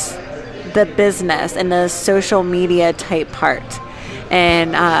about the business and the social media type part.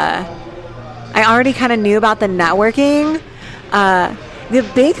 And I already kind of knew about the networking. The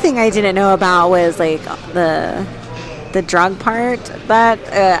big thing I didn't know about was the drug part.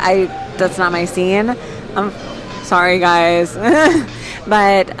 That's not my scene. I'm sorry, guys.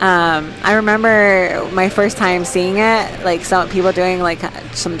 But I remember my first time seeing it, some people doing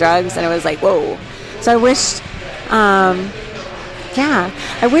some drugs, and it was whoa. So I wished,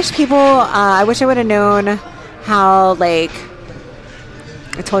 I wish people, I wish I would have known how, like,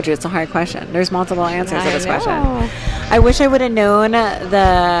 I told you it's a hard question. There's multiple answers to this question. I wish I would have known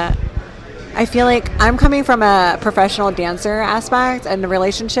I feel like I'm coming from a professional dancer aspect, and the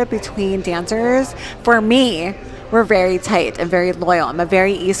relationship between dancers, for me, we're very tight and very loyal. I'm a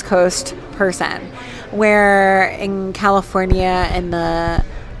very East Coast person, where in California and the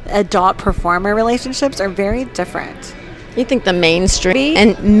adult performer relationships are very different. You think the mainstream?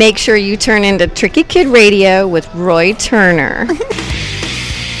 And make sure you turn into Tricky Kid Radio with Roy Turner.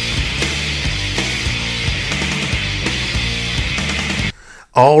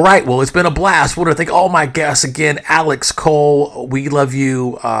 All right. Well, it's been a blast. I want to thank all my guests again. Alex Cole, we love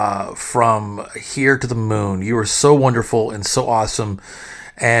you from here to the moon. You are so wonderful and so awesome.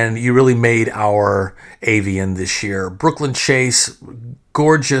 And you really made our Avian this year. Brooklyn Chase,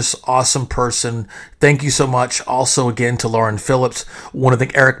 gorgeous, awesome person. Thank you so much. Also, again, to Lauren Phillips. Want to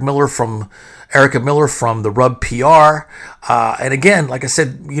thank Erica Miller from the Rub PR. And again, like I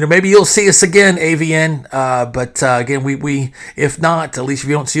said, maybe you'll see us again, AVN. But again, we if not, at least if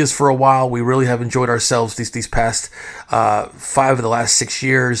you don't see us for a while, we really have enjoyed ourselves these past 5 of the last 6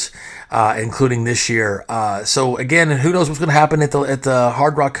 years, including this year. So again, who knows what's going to happen at the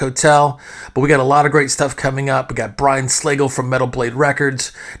Hard Rock Hotel? But we got a lot of great stuff coming up. We got Brian Slagle from Metal Blade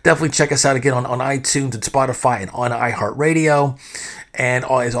Records. Definitely check us out again on iTunes and Spotify and on iHeartRadio. And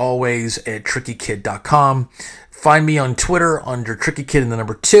as always, at trickykid.com. Find me on Twitter under TrickyKid and the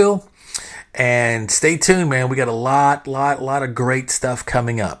number 2. And stay tuned, man. We got a lot of great stuff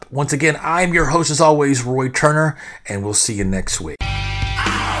coming up. Once again, I'm your host, as always, Roy Turner, and we'll see you next week.